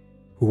itself,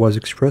 who was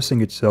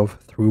expressing itself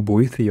through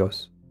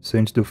Boethius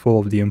since the fall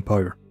of the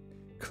Empire,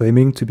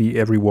 claiming to be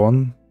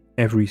everyone,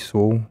 every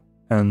soul,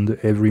 and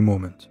every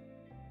moment.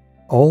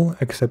 All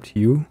except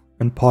you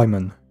and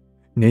Paimon,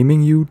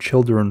 naming you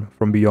children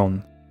from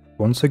beyond,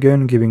 once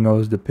again giving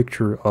us the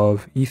picture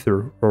of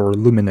Ether or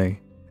Lumine,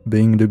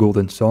 being the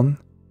golden sun,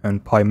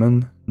 and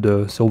Paimon,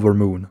 the silver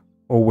moon,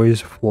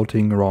 always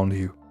floating around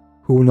you,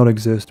 who will not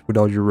exist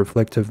without your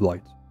reflective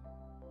light.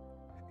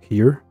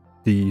 Here,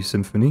 the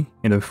Symphony,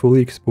 in a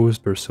fully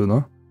exposed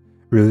persona,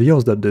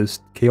 reveals that this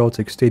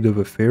chaotic state of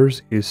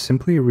affairs is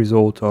simply a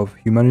result of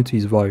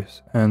humanity's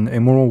vice and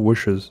immoral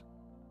wishes,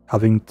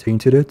 having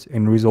tainted it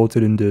and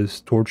resulted in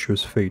this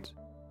tortuous fate,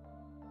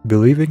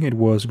 believing it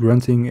was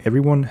granting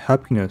everyone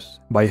happiness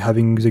by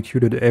having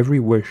executed every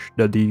wish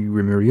that the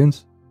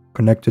Remurians,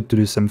 connected to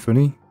the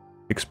Symphony,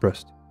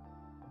 expressed.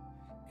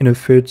 In a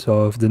fit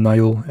of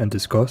denial and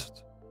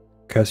disgust,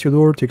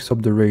 Cassiodor takes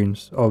up the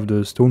reins of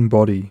the stone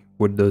body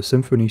with the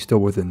Symphony still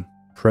within,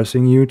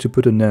 pressing you to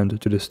put an end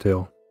to this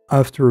tale.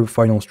 After a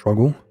final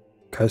struggle,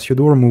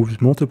 Cassiodor moves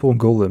multiple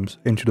golems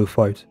into the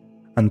fight,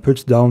 and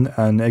puts down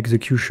an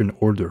execution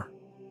order.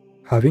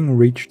 Having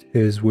reached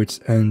his wit's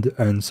end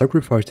and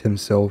sacrificed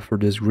himself for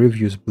this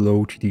grievous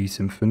blow to the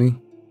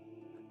Symphony,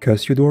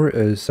 Cassiodor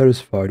is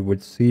satisfied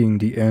with seeing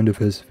the end of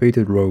his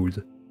fated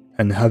road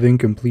and having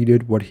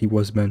completed what he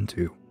was meant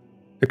to.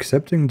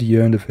 Accepting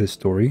the end of his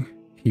story,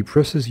 he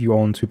presses you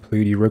on to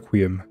play the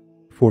Requiem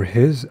for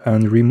his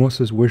and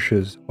Remus's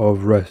wishes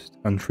of rest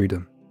and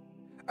freedom,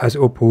 as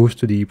opposed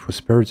to the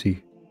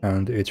prosperity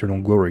and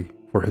eternal glory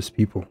for his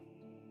people.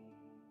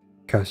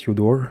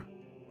 Cassiodor,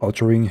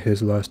 uttering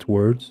his last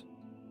words,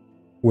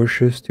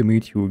 wishes to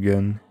meet you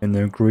again in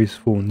a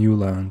graceful new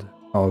land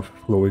of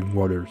flowing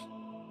waters.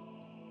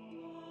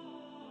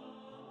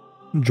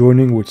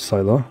 Joining with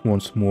Scylla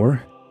once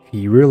more,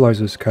 he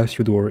realizes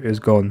Cassiodor is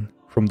gone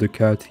from the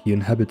cat he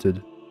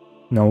inhabited,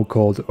 now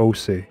called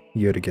Ose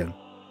yet again.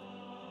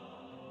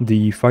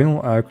 The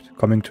final act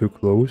coming to a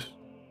close,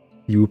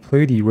 you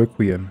play the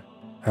Requiem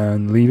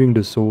and leaving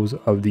the souls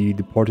of the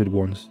departed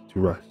ones to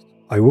rest.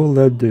 I will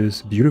let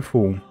this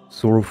beautiful,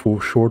 sorrowful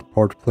short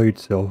part play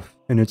itself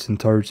in its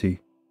entirety,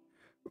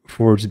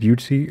 for its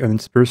beauty and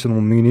its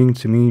personal meaning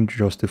to me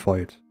justify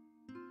it.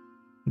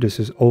 This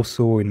is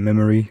also in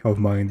memory of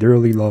my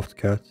dearly loved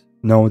cat,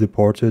 now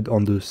departed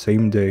on the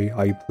same day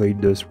I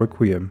played this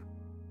Requiem,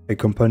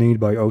 accompanied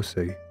by Ose,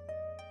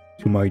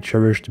 to my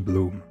cherished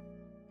Bloom.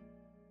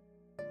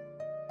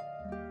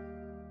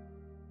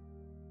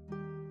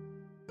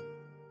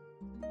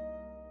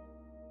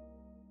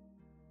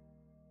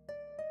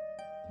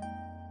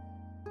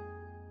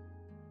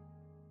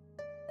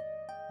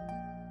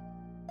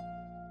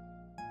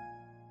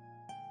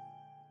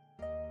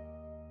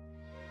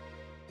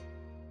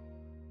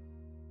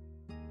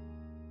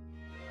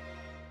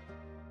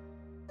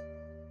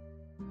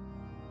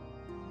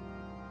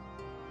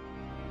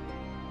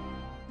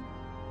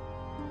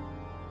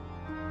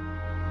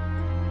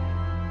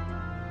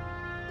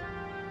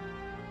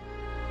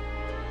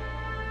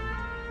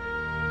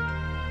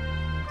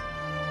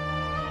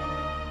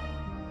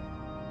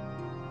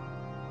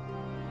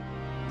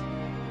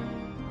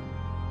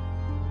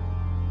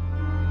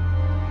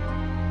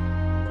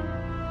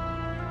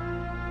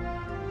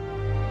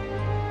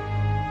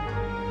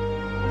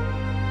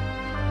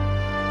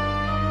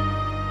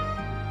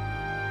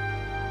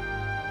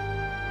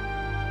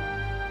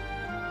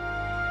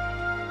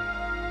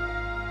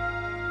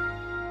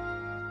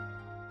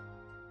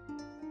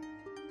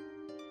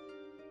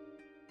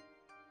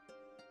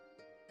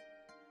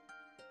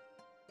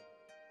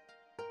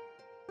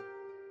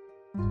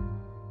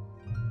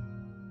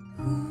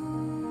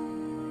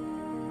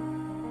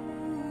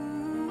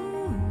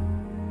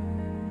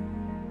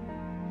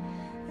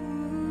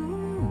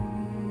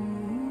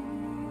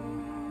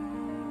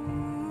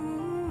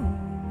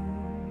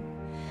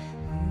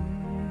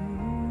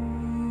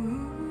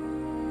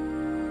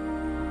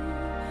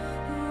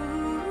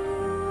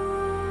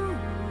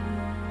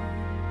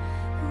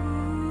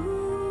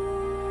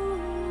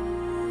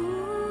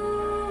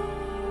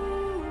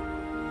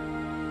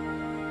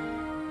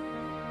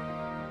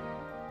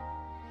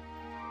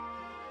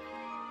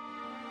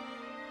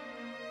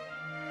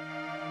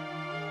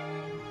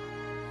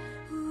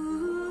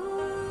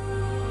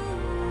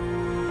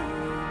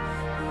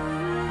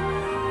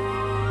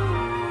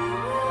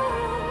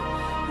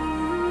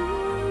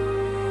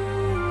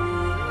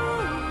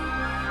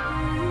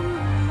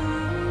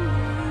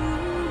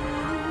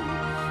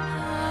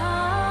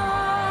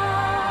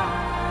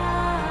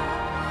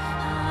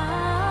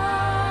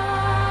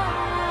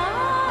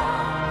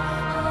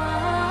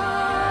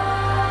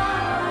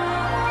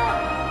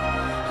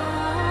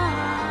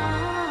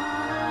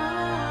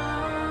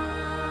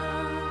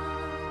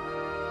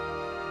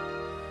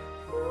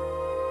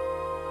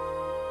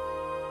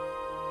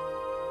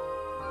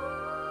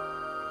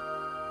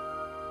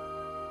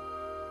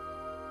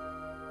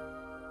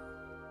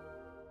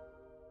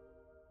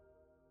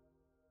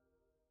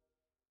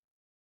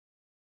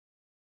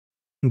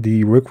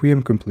 The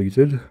Requiem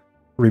completed,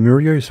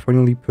 Remuria is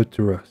finally put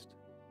to rest,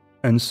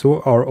 and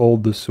so are all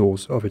the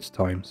souls of its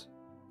times.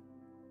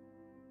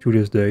 To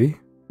this day,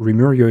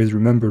 Remuria is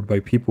remembered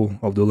by people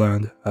of the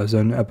land as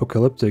an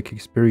apocalyptic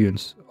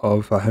experience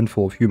of a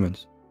handful of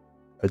humans,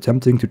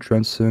 attempting to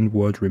transcend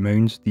what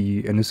remains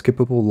the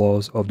inescapable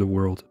laws of the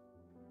world,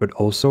 but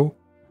also,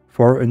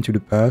 far into the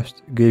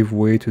past, gave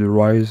way to the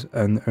rise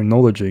and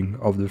acknowledging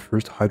of the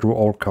first Hydro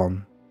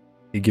Archon,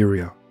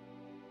 Igeria,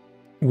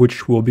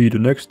 which will be the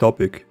next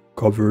topic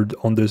covered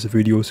on this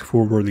video's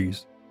full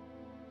release.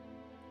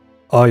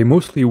 I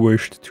mostly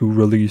wished to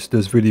release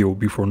this video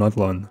before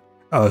Nightland,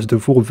 as the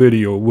full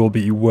video will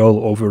be well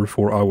over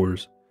 4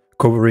 hours,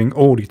 covering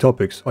all the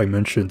topics I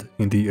mentioned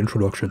in the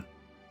introduction.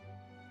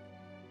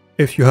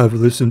 If you have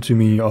listened to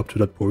me up to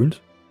that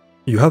point,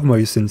 you have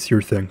my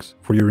sincere thanks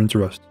for your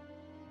interest.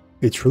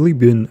 It's really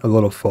been a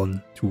lot of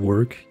fun to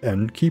work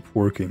and keep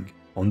working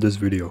on this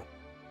video,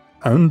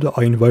 and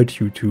I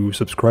invite you to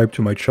subscribe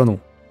to my channel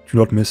to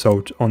not miss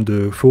out on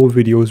the full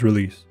video's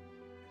release,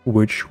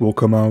 which will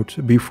come out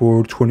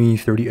before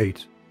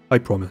 2038, I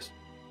promise.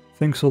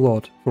 Thanks a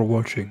lot for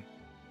watching,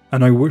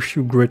 and I wish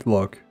you great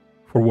luck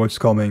for what's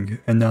coming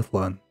in that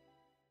land.